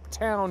 the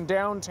uptown,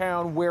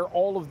 downtown where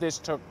all of this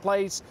took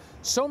place.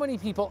 So many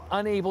people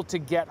unable to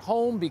get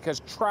home because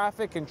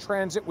traffic and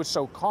transit was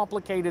so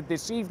complicated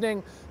this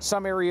evening.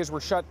 Some areas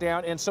were shut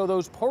down, and so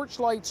those porch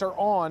lights are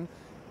on,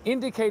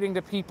 indicating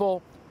to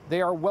people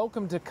they are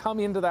welcome to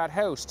come into that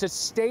house, to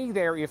stay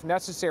there if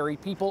necessary,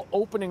 people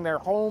opening their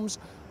homes,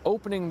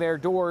 opening their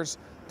doors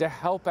to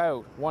help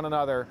out one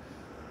another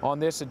on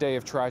this, a day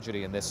of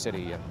tragedy in this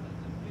city.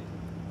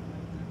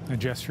 A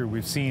gesture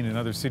we've seen in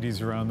other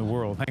cities around the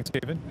world. Thanks,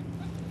 David.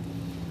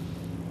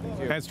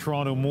 As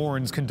Toronto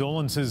mourns,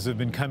 condolences have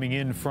been coming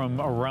in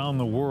from around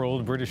the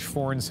world. British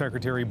Foreign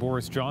Secretary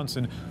Boris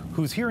Johnson,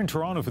 who's here in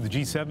Toronto for the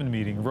G7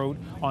 meeting, wrote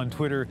on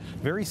Twitter,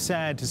 "Very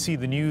sad to see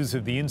the news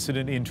of the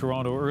incident in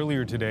Toronto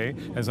earlier today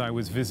as I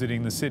was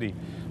visiting the city.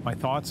 My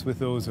thoughts with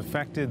those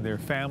affected, their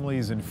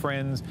families and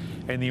friends,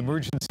 and the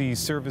emergency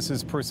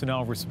services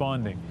personnel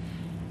responding."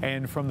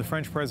 And from the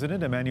French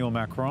President, Emmanuel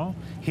Macron,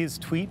 his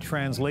tweet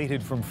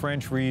translated from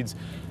French reads,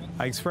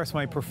 "I express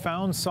my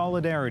profound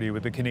solidarity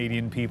with the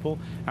Canadian people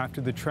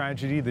after the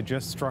tragedy that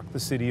just struck the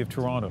city of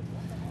Toronto."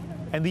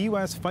 And the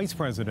U.S. Vice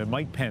President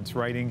Mike Pence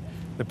writing,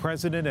 "The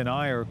President and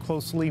I are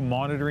closely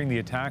monitoring the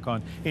attack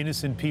on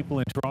innocent people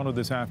in Toronto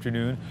this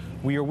afternoon.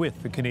 We are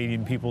with the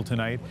Canadian people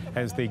tonight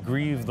as they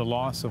grieve the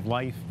loss of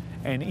life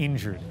and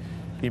injured.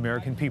 The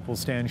American people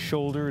stand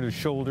shoulder to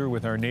shoulder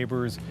with our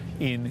neighbors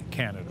in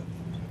Canada."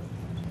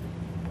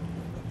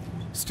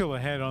 Still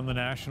ahead on the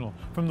National.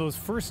 From those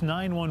first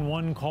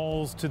 911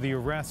 calls to the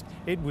arrest,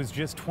 it was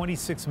just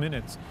 26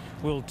 minutes.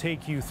 We'll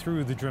take you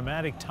through the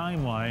dramatic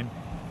timeline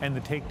and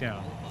the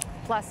takedown.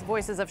 Plus,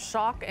 voices of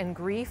shock and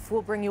grief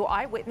will bring you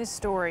eyewitness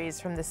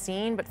stories from the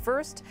scene. But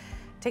first,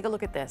 take a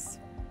look at this.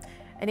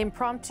 An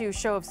impromptu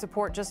show of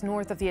support just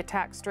north of the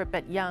attack strip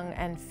at Yonge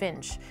and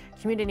Finch.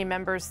 Community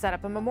members set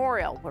up a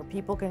memorial where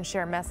people can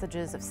share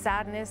messages of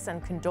sadness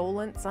and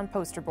condolence on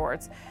poster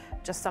boards.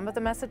 Just some of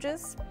the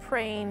messages: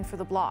 praying for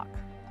the block.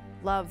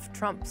 Love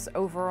trumps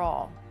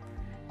overall.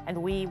 And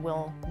we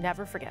will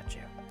never forget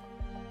you.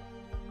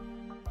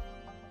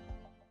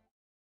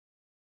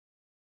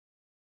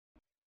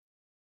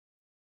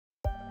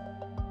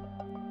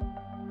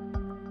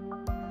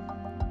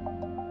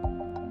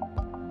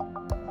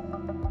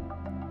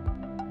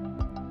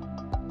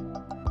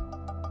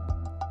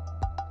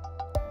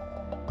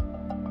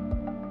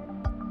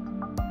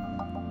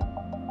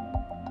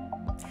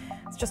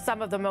 Just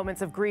some of the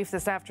moments of grief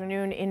this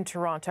afternoon in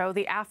Toronto,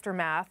 the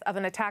aftermath of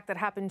an attack that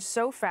happened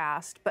so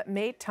fast but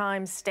made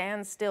time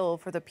stand still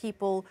for the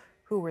people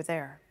who were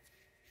there.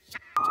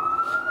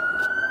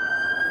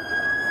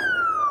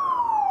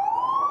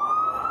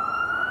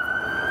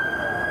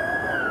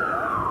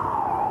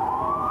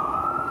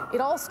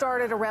 It all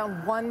started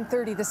around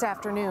 1:30 this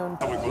afternoon.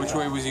 Which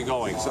way was he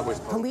going?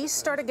 Police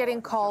started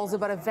getting calls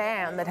about a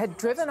van that had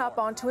driven up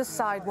onto a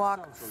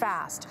sidewalk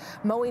fast,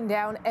 mowing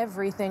down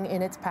everything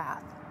in its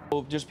path.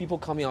 There's people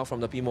coming out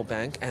from the BMO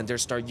Bank and they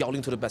start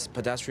yelling to the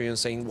pedestrians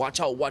saying, watch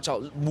out,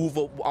 move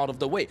out of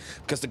the way,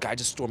 because the guy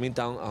just storming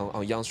down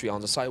on Yonge Street on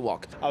the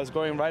sidewalk. I was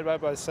going right by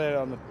the side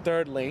on the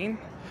third lane.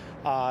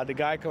 The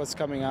guy was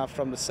coming out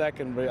from the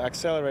second,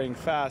 accelerating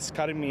fast,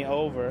 cutting me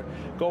over,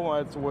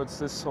 going towards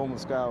this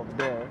homeless guy over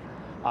there,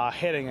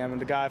 hitting him,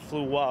 and the guy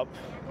flew up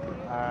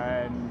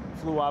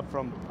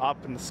from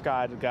up in the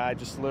sky. The guy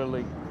just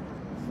literally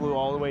flew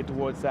all the way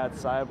towards that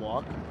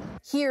sidewalk.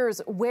 Here's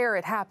where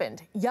it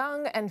happened.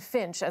 Yonge and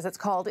Finch, as it's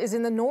called, is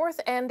in the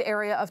north end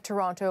area of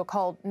Toronto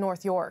called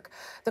North York.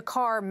 The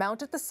car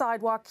mounted the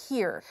sidewalk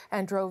here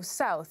and drove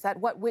south at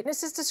what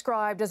witnesses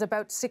described as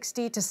about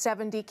 60 to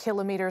 70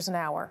 kilometers an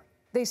hour.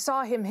 They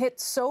saw him hit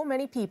so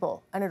many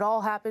people, and it all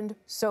happened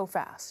so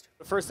fast.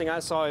 The first thing I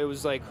saw, it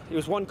was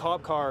one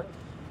cop car,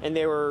 and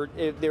they were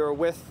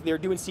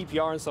doing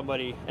CPR on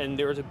somebody, and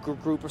there was a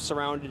group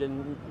surrounded,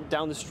 and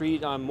down the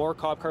street, more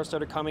cop cars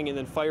started coming, and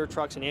then fire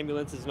trucks and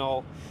ambulances and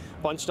all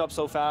bunched up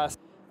so fast.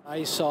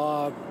 I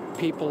saw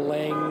people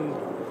laying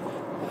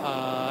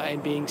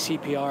and being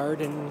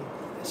CPR'd and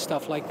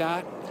stuff like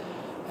that,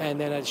 and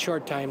then a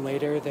short time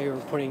later, they were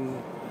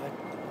putting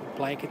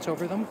blankets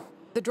over them.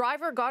 The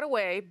driver got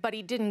away, but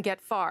he didn't get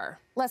far.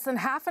 Less than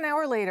half an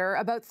hour later,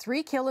 about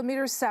 3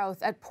 kilometers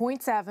south at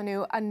Points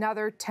Avenue,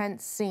 another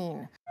tense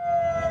scene.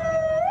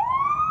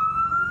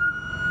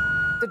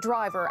 The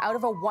driver, out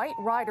of a white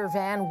Ryder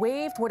van,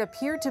 waved what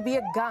appeared to be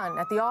a gun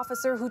at the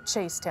officer who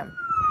chased him.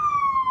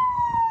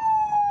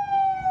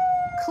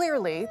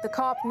 Clearly, the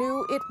cop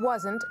knew it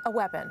wasn't a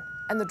weapon,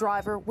 and the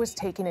driver was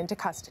taken into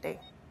custody.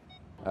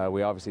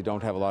 We obviously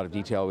don't have a lot of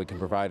detail we can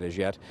provide as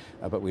yet,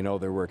 but we know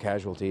there were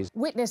casualties.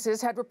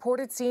 Witnesses had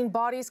reported seeing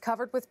bodies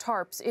covered with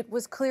tarps. It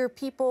was clear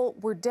people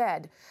were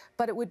dead,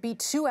 but it would be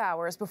 2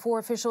 hours before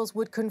officials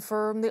would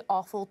confirm the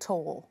awful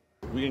toll.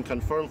 We can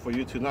confirm for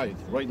you tonight,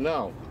 right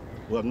now,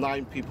 we have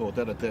 9 people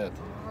that are dead,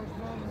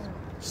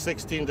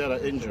 16 that are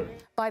injured.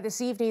 By this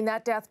evening,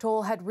 that death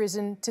toll had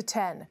risen to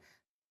 10.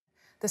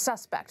 The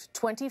suspect,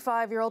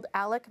 25-year-old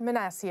Alec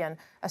Manassian,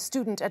 a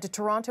student at a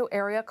Toronto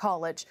area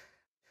college.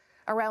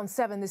 Around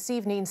 7 this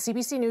evening,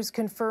 CBC News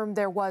confirmed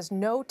there was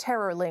no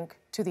terror link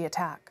to the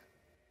attack.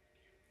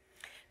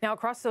 Now,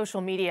 across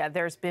social media,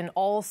 there's been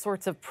all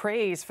sorts of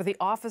praise for the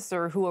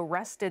officer who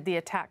arrested the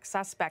attack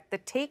suspect. The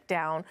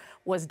takedown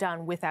was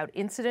done without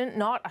incident,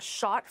 not a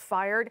shot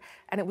fired,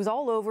 and it was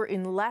all over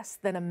in less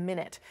than a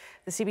minute.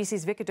 The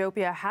CBC's Vic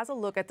Adopia has a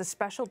look at the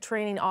special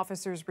training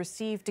officers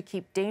received to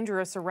keep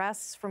dangerous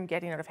arrests from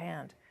getting out of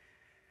hand.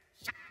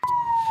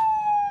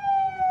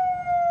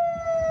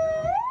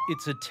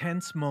 It's a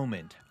tense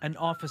moment. An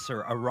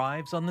officer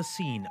arrives on the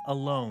scene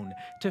alone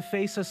to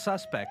face a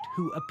suspect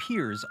who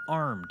appears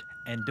armed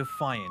and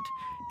defiant,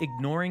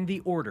 ignoring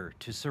the order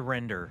to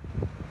surrender.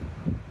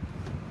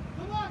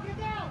 Come on, get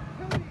down!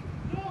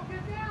 No,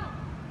 get down!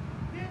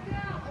 Get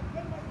down! I'm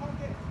cutting my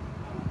pocket.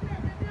 I don't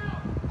care, get down!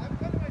 I'm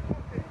cutting my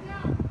pocket. Get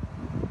down!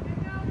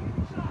 Get down and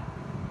get shot!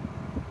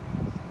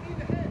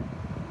 Lean ahead.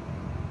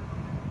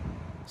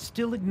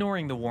 Still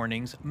ignoring the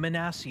warnings,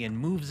 Manassian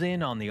moves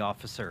in on the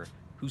officer,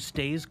 who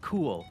stays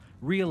cool,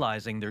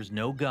 realizing there's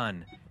no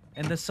gun,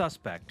 and the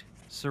suspect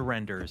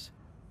surrenders.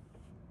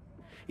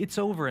 It's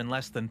over in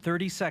less than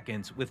 30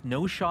 seconds with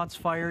no shots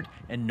fired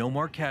and no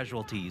more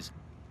casualties,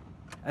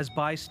 as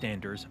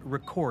bystanders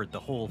record the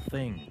whole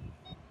thing.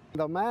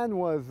 The man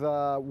was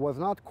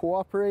not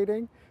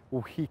cooperating.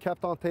 He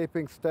kept on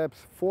taking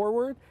steps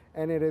forward,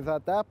 and it is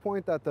at that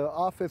point that the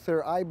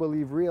officer, I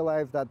believe,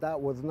 realized that that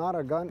was not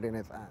a gun in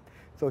his hand.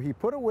 So he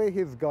put away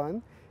his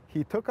gun,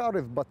 he took out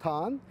his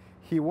baton,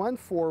 he went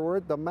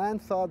forward. The man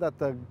saw that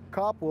the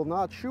cop will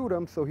not shoot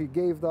him, so he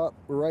gave up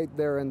right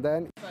there and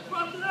then.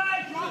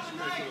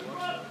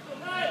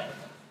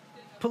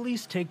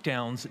 Police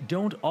takedowns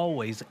don't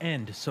always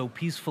end so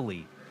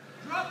peacefully.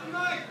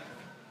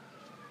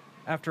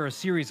 After a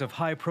series of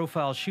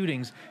high-profile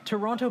shootings,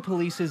 Toronto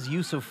Police's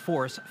use of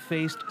force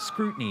faced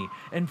scrutiny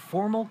and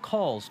formal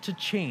calls to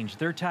change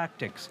their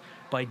tactics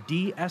by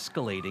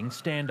de-escalating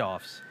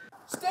standoffs.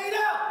 Stay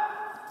down!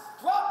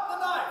 Drop the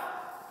knife!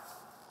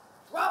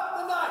 Drop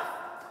the knife!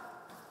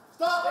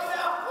 Stop! Stay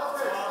down!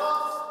 Okay,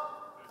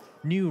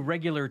 stop! New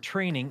regular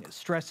training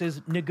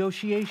stresses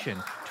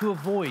negotiation to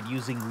avoid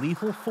using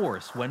lethal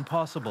force when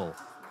possible.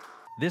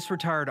 This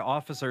retired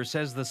officer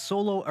says the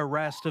solo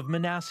arrest of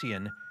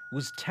Manassian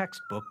was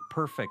textbook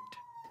perfect.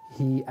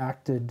 He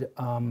acted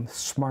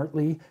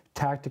smartly,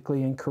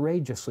 tactically, and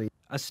courageously.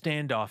 A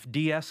standoff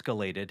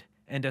de-escalated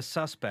and a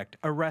suspect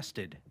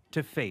arrested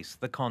to face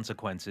the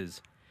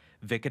consequences.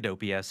 Vic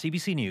Adopia,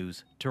 CBC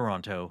News,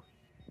 Toronto.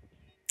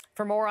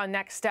 For more on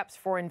next steps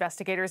for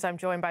investigators, I'm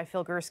joined by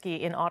Phil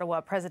Gursky in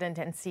Ottawa, President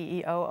and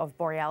CEO of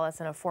Borealis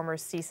and a former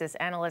CSIS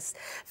analyst.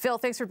 Phil,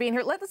 thanks for being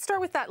here. Let's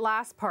start with that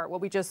last part,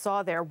 what we just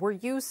saw there. Were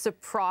you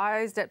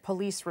surprised at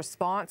police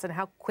response and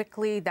how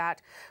quickly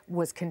that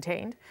was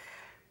contained?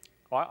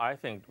 Well, I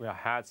think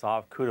hats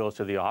off, kudos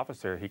to the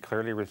officer. He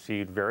clearly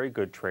received very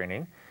good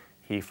training.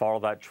 He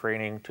followed that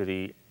training to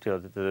the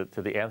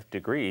nth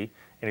degree,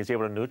 and he's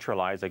able to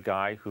neutralize a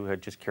guy who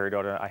had just carried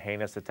out a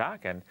heinous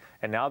attack. And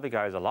now the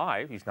guy's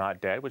alive. He's not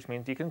dead, which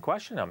means you can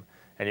question him,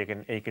 and you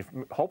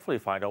can hopefully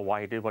find out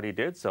why he did what he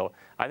did. So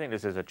I think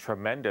this is a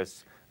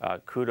tremendous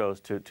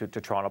kudos to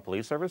Toronto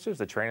Police Services,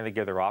 the training they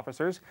give their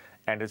officers,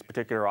 and this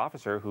particular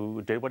officer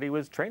who did what he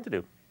was trained to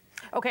do.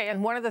 Okay,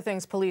 and one of the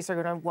things police are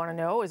going to want to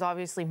know is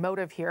obviously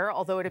motive here,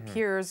 although it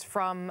appears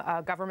from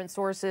government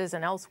sources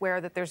and elsewhere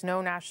that there's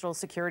no national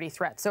security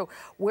threat. So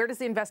where does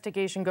the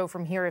investigation go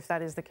from here if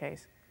that is the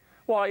case?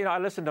 Well, I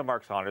listened to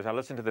Mark Saunders. I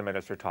listened to the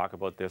minister talk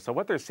about this. So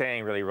what they're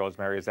saying really,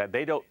 Rosemary, is that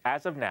they don't,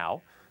 as of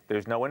now,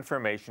 there's no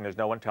information, there's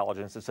no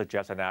intelligence that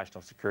suggests a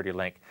national security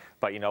link.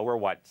 But, we're,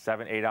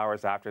 7-8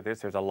 hours after this?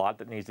 There's a lot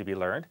that needs to be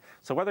learned.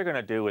 So what they're going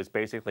to do is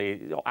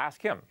basically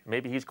ask him.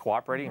 Maybe he's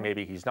cooperating,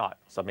 maybe he's not.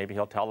 So maybe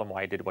he'll tell them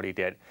why he did what he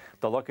did.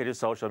 They'll look at his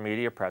social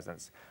media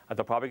presence.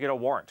 They'll probably get a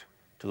warrant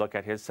to look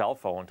at his cell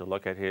phone, to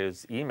look at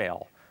his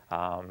email.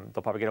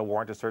 They'll probably get a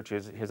warrant to search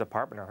his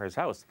apartment or his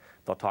house.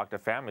 They'll talk to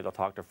family, they'll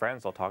talk to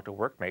friends, they'll talk to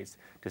workmates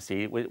to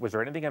see, was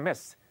there anything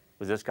amiss?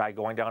 Was this guy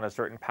going down a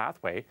certain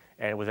pathway,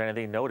 and was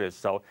anything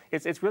noticed? So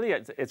it's really,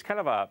 it's kind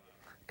of a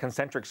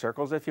concentric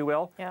circles, if you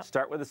will. Yep.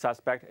 Start with the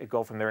suspect,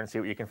 go from there and see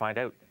what you can find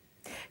out.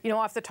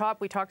 Off the top,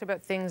 we talked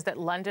about things that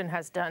London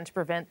has done to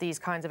prevent these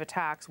kinds of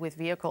attacks with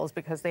vehicles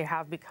because they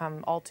have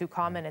become all too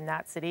common in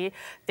that city.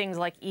 Things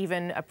like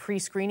even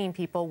pre-screening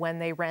people when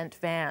they rent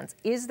vans.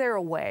 Is there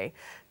a way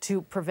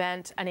to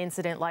prevent an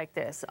incident like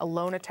this, a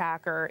lone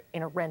attacker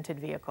in a rented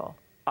vehicle?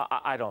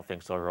 I don't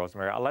think so,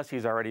 Rosemary. Unless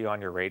he's already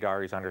on your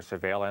radar, he's under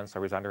surveillance,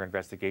 or he's under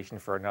investigation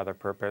for another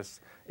purpose,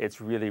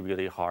 it's really,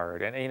 really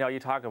hard. And, you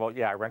talk about,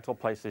 rental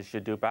places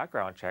should do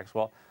background checks.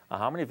 Well,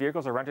 how many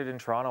vehicles are rented in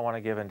Toronto on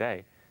a given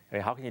day? I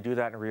mean, how can you do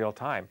that in real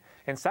time?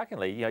 And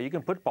secondly, you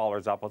can put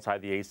bollards up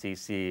outside the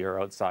ACC or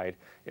outside,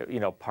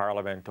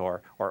 Parliament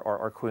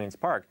or Queen's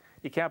Park.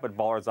 You can't put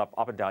bollards up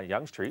and down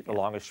Yonge Street, the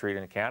longest street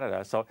in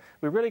Canada. So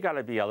we really got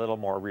to be a little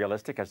more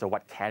realistic as to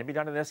what can be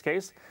done in this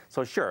case.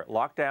 So sure,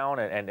 lock down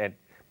and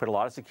put a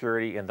lot of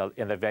security in the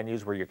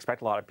venues where you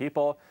expect a lot of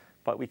people,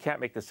 but we can't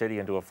make the city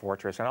into a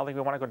fortress. And I don't think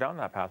we want to go down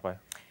that pathway.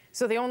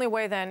 So the only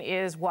way then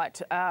is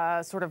what?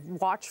 Sort of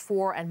watch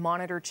for and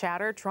monitor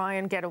chatter, try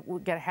and get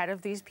ahead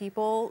of these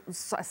people,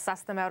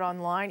 assess them out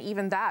online.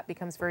 Even that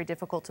becomes very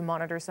difficult to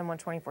monitor someone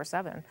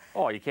 24/7.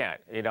 Oh, you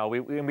can't.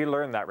 We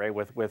learned that, right,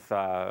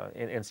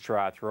 in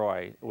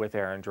Strathroy with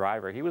Aaron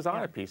Driver. He was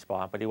on a peace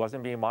bond, but he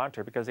wasn't being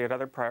monitored because he had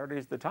other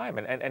priorities at the time.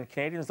 And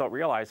Canadians don't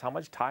realize how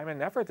much time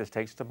and effort this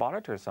takes to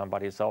monitor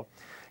somebody. So,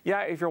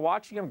 yeah, if you're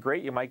watching him,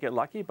 great, you might get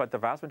lucky, but the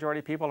vast majority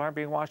of people aren't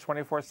being watched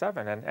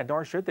 24/7, and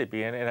nor should they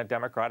be in a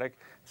democratic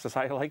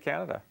society like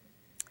Canada.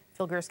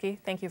 Phil Gursky,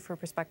 thank you for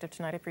perspective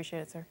tonight. I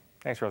appreciate it, sir.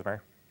 Thanks, Rosemary.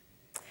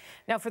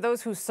 Now, for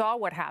those who saw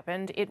what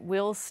happened, it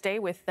will stay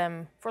with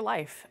them for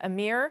life.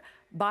 Amir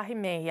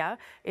Bahimeya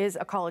is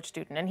a college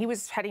student, and he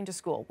was heading to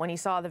school when he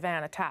saw the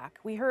van attack.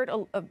 We heard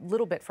a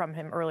little bit from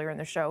him earlier in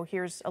the show.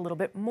 Here's a little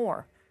bit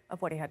more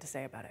of what he had to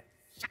say about it.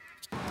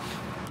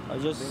 I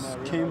just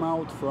came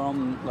out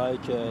from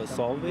a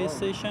subway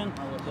station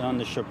on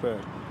the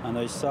Shepherd, and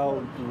I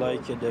saw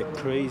the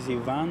crazy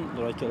van,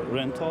 like a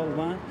rental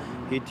van,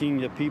 hitting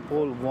the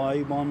people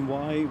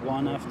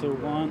one after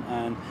one,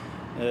 and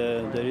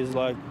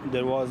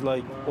there was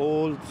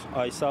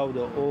I saw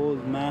the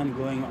old man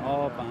going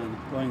up and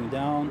going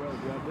down.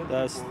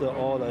 That's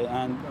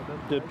and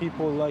the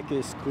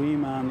people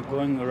scream and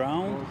going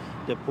around.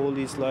 The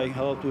police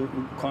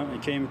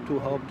came to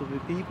help the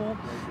people,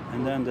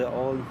 and then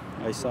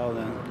I saw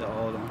them.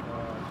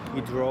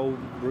 He drove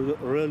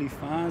really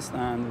fast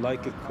and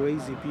like a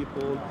crazy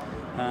people,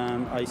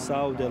 and I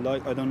saw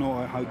I don't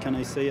know how can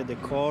I say it, the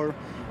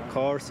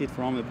car seat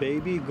from a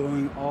baby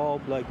going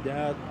up like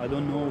that. I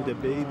don't know the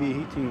baby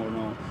hitting or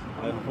no.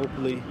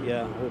 Hopefully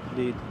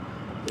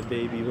the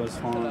baby was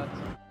fine.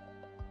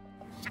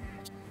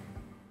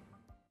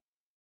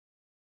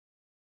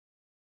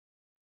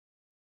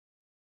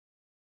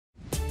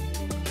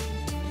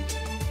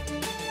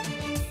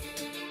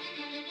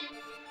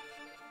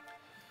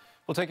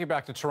 We'll take you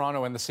back to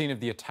Toronto and the scene of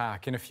the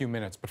attack in a few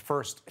minutes. But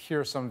first, here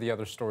are some of the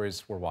other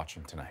stories we're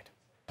watching tonight.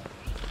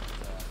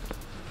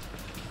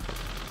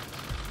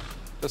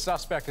 The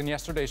suspect in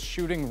yesterday's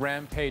shooting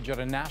rampage at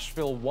a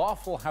Nashville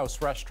Waffle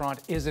House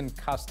restaurant is in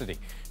custody.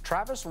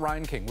 Travis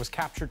Reinking was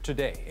captured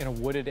today in a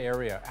wooded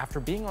area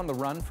after being on the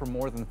run for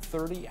more than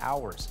 30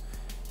 hours.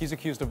 He's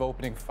accused of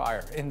opening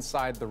fire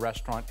inside the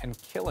restaurant and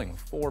killing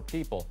 4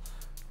 people.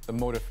 The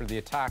motive for the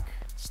attack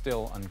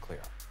still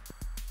unclear.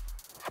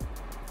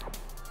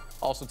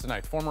 Also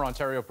tonight, former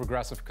Ontario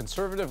Progressive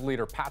Conservative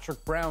leader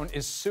Patrick Brown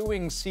is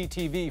suing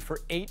CTV for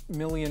 $8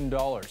 million.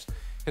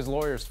 His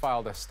lawyers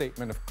filed a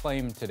statement of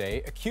claim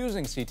today,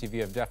 accusing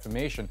CTV of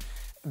defamation.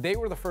 They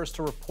were the first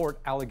to report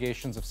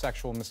allegations of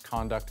sexual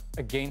misconduct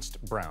against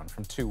Brown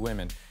from 2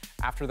 women.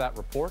 After that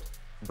report,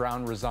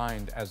 Brown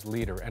resigned as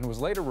leader and was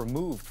later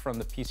removed from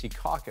the PC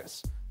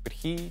caucus, but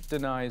he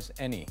denies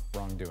any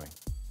wrongdoing.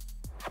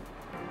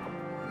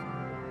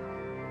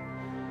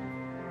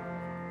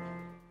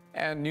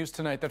 And news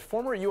tonight that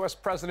former U.S.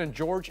 President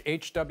George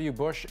H.W.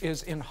 Bush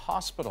is in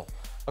hospital.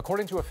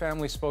 According to a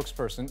family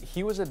spokesperson,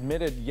 he was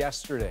admitted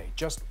yesterday,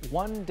 just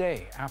 1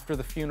 day after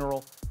the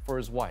funeral for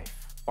his wife,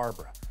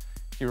 Barbara.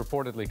 He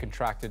reportedly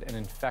contracted an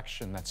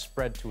infection that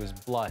spread to his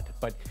blood,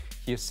 but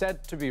he is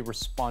said to be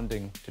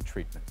responding to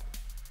treatment.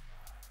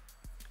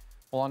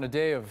 Well, on a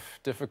day of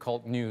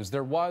difficult news,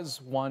 there was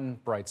one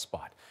bright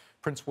spot.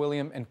 Prince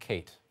William and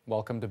Kate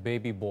welcomed a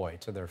baby boy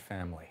to their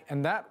family.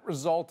 And that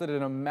resulted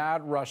in a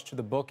mad rush to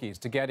the bookies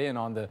to get in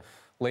on the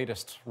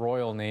latest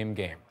royal name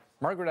game.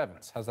 Margaret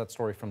Evans has that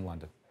story from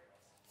London.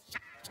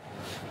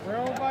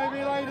 Royal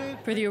baby lady.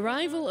 For the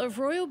arrival of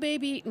royal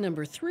baby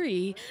number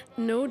 3,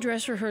 no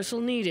dress rehearsal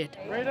needed.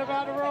 Read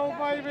about the royal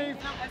baby.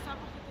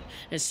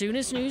 As soon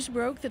as news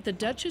broke that the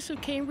Duchess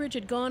of Cambridge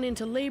had gone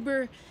into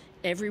labor,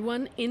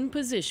 everyone in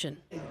position.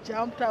 I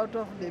jumped out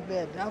of the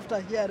bed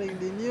after hearing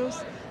the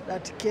news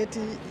that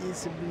Katie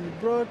is being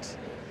brought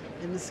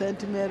in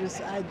St. Mary's.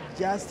 I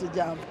just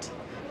jumped.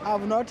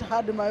 I've not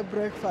had my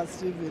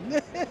breakfast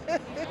even.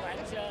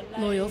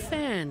 Loyal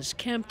fans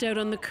camped out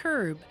on the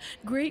curb.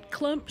 Great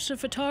clumps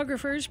of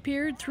photographers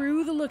peered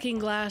through the looking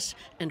glass,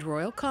 and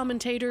royal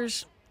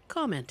commentators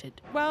commented.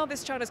 Well,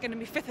 this child is going to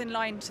be 5th in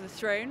line to the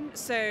throne,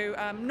 so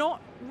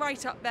not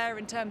right up there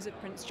in terms of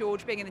Prince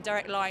George being in the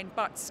direct line,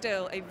 but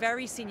still a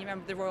very senior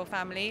member of the royal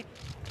family.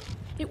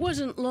 It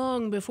wasn't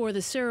long before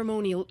the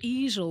ceremonial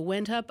easel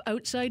went up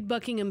outside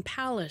Buckingham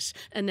Palace,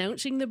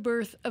 announcing the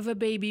birth of a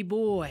baby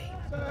boy.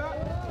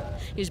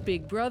 His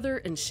big brother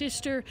and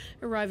sister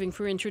arriving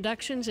for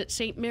introductions at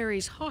St.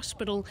 Mary's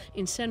Hospital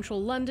in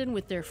central London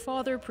with their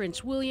father,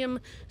 Prince William,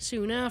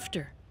 soon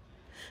after.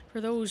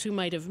 For those who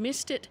might have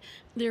missed it,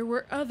 there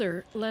were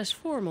other, less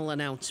formal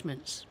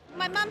announcements.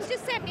 My mum's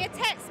just sent me a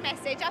text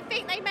message. I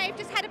think they may have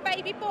just had a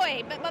baby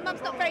boy, but my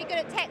mum's not very good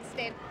at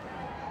texting.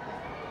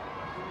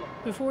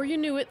 Before you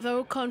knew it,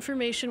 though,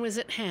 confirmation was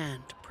at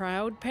hand.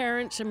 Proud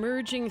parents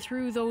emerging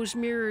through those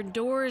mirrored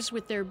doors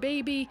with their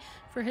baby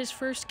for his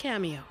first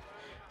cameo.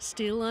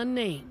 Still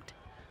unnamed.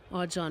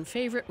 Odds-on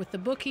favourite with the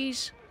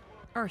bookies,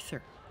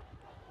 Arthur.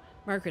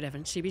 Margaret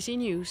Evans, CBC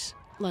News,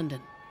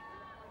 London.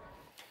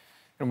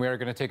 And we are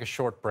going to take a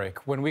short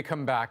break. When we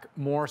come back,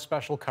 more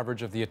special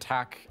coverage of the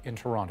attack in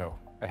Toronto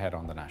ahead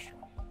on The National.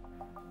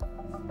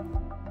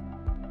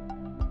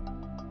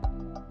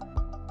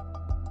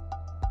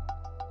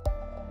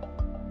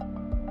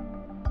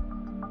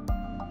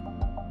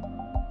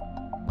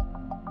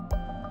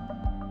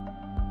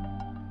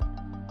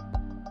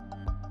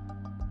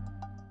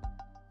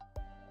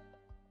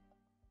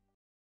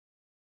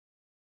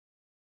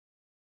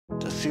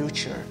 The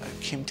future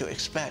I came to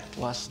expect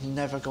was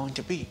never going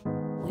to be.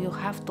 You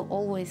have to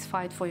always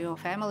fight for your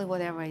family,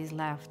 whatever is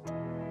left.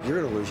 You're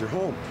going to lose your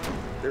home.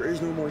 There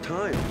is no more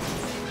time.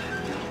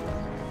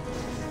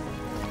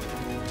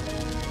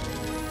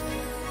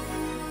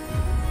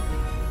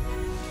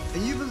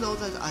 And even though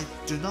that I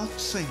do not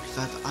think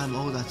that I'm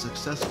all that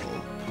successful,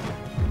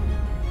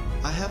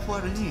 I have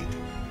what I need.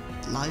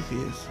 Life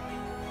is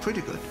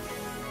pretty good.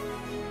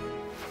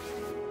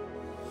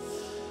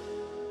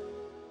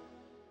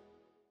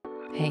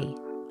 Hey,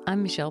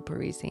 I'm Michelle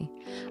Parisi.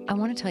 I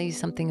want to tell you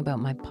something about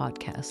my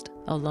podcast,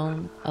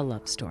 Alone, a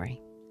Love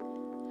Story.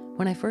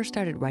 When I first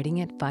started writing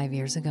it 5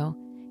 years ago,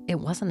 it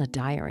wasn't a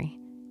diary.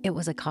 It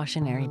was a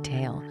cautionary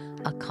tale,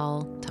 a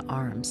call to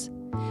arms.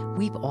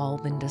 We've all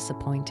been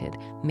disappointed,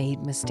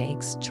 made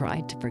mistakes,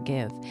 tried to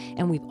forgive,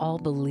 and we've all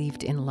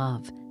believed in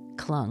love,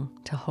 clung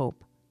to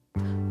hope.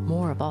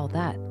 More of all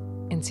that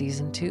in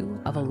Season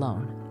 2 of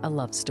Alone, a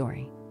Love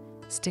Story.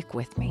 Stick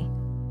with me.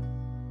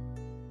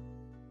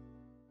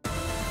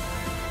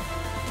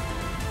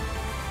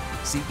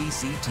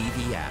 CBC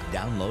TV app.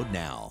 Download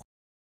now.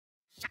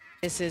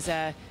 This is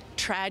a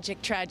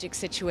tragic, tragic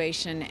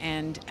situation,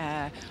 and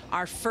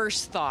our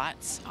first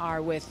thoughts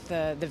are with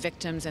the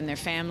victims and their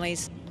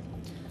families.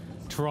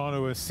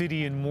 Toronto, a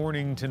city in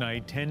mourning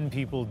tonight. 10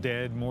 people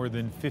dead, more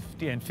than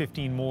 50 and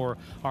 15 more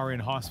are in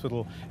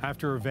hospital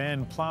after a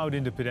van plowed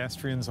into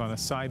pedestrians on a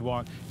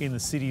sidewalk in the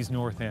city's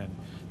north end.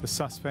 The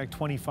suspect,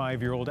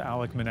 25-year-old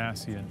Alec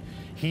Manassian.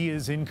 He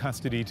is in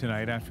custody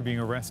tonight after being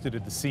arrested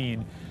at the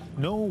scene.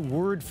 No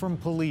word from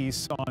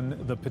police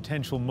on the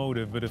potential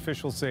motive, but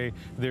officials say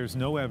there's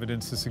no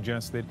evidence to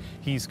suggest that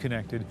he's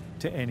connected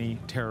to any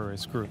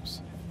terrorist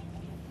groups.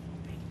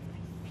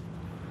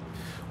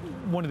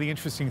 One of the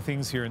interesting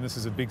things here, and this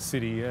is a big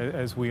city,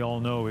 as we all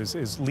know,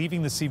 is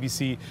leaving the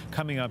CBC,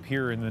 coming up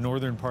here in the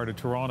northern part of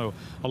Toronto.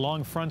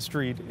 Along Front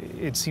Street,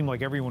 it seemed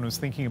like everyone was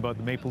thinking about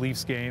the Maple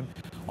Leafs game.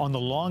 On the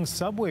long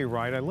subway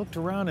ride, I looked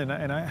around and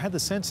I had the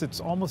sense it's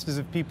almost as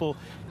if people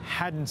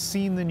hadn't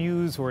seen the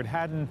news or it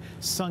hadn't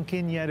sunk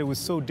in yet. It was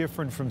so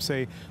different from,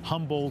 say,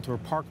 Humboldt or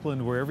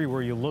Parkland, where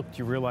everywhere you looked,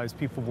 you realized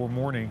people were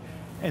mourning.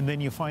 And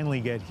then you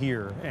finally get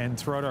here, and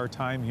throughout our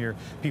time here,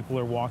 people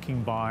are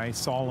walking by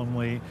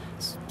solemnly.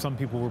 Some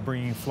people were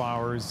bringing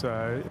flowers.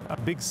 A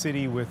big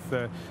city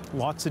with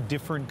lots of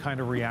different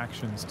kind of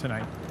reactions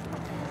tonight.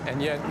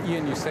 And yet,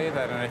 Ian, you say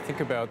that, and I think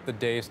about the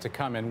days to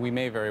come, and we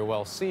may very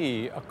well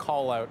see a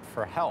call out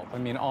for help. I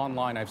mean,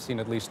 online, I've seen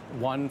at least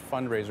one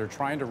fundraiser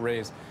trying to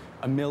raise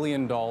 $1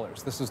 million.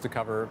 This is to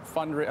cover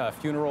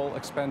funeral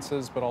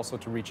expenses, but also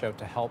to reach out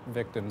to help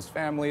victims'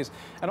 families,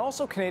 and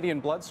also Canadian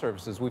Blood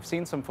Services. We've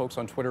seen some folks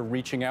on Twitter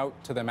reaching out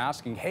to them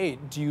asking, hey,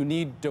 do you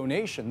need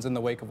donations in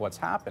the wake of what's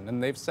happened?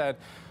 And they've said,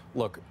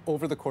 look,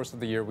 over the course of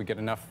the year, we get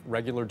enough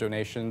regular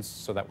donations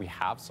so that we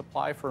have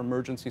supply for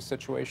emergency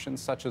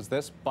situations such as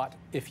this. But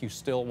if you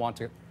still want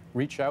to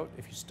reach out,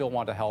 if you still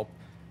want to help,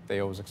 they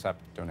always accept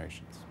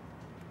donations.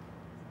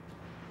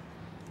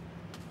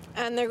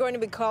 And there are going to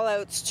be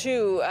call-outs,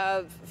 too,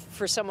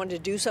 for someone to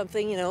do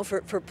something, you know,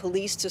 for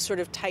police to sort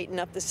of tighten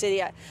up the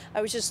city. I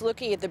was just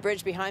looking at the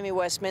bridge behind me,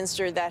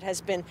 Westminster, that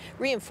has been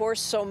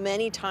reinforced so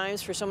many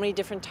times for so many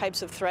different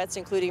types of threats,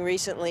 including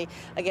recently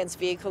against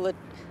vehicle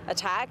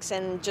attacks,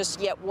 and just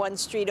yet one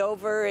street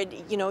over, and,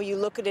 you know, you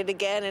look at it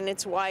again and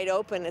it's wide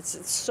open.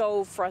 It's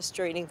so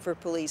frustrating for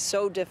police,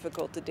 so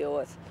difficult to deal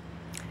with.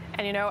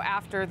 And you know,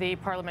 after the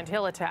Parliament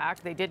Hill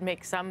attack, they did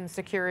make some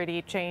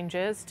security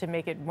changes to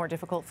make it more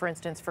difficult, for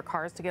instance, for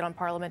cars to get on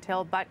Parliament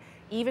Hill. But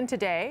even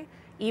today,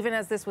 even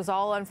as this was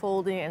all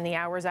unfolding in the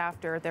hours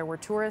after, there were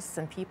tourists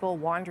and people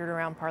wandering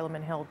around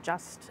Parliament Hill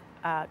just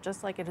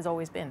like it has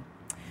always been.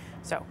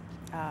 So,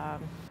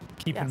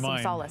 keep in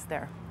mind, some solace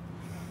there.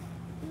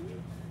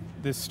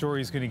 This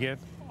story is going to get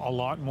a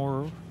lot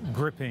more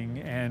gripping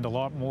and a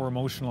lot more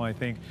emotional, I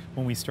think,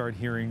 when we start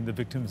hearing the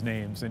victims'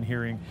 names and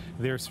hearing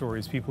their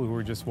stories, people who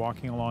were just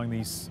walking along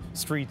these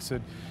streets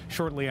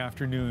shortly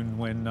after noon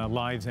when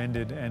lives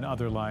ended and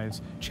other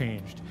lives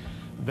changed.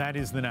 That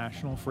is The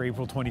National for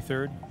April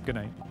 23rd. Good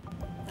night.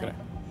 Good night.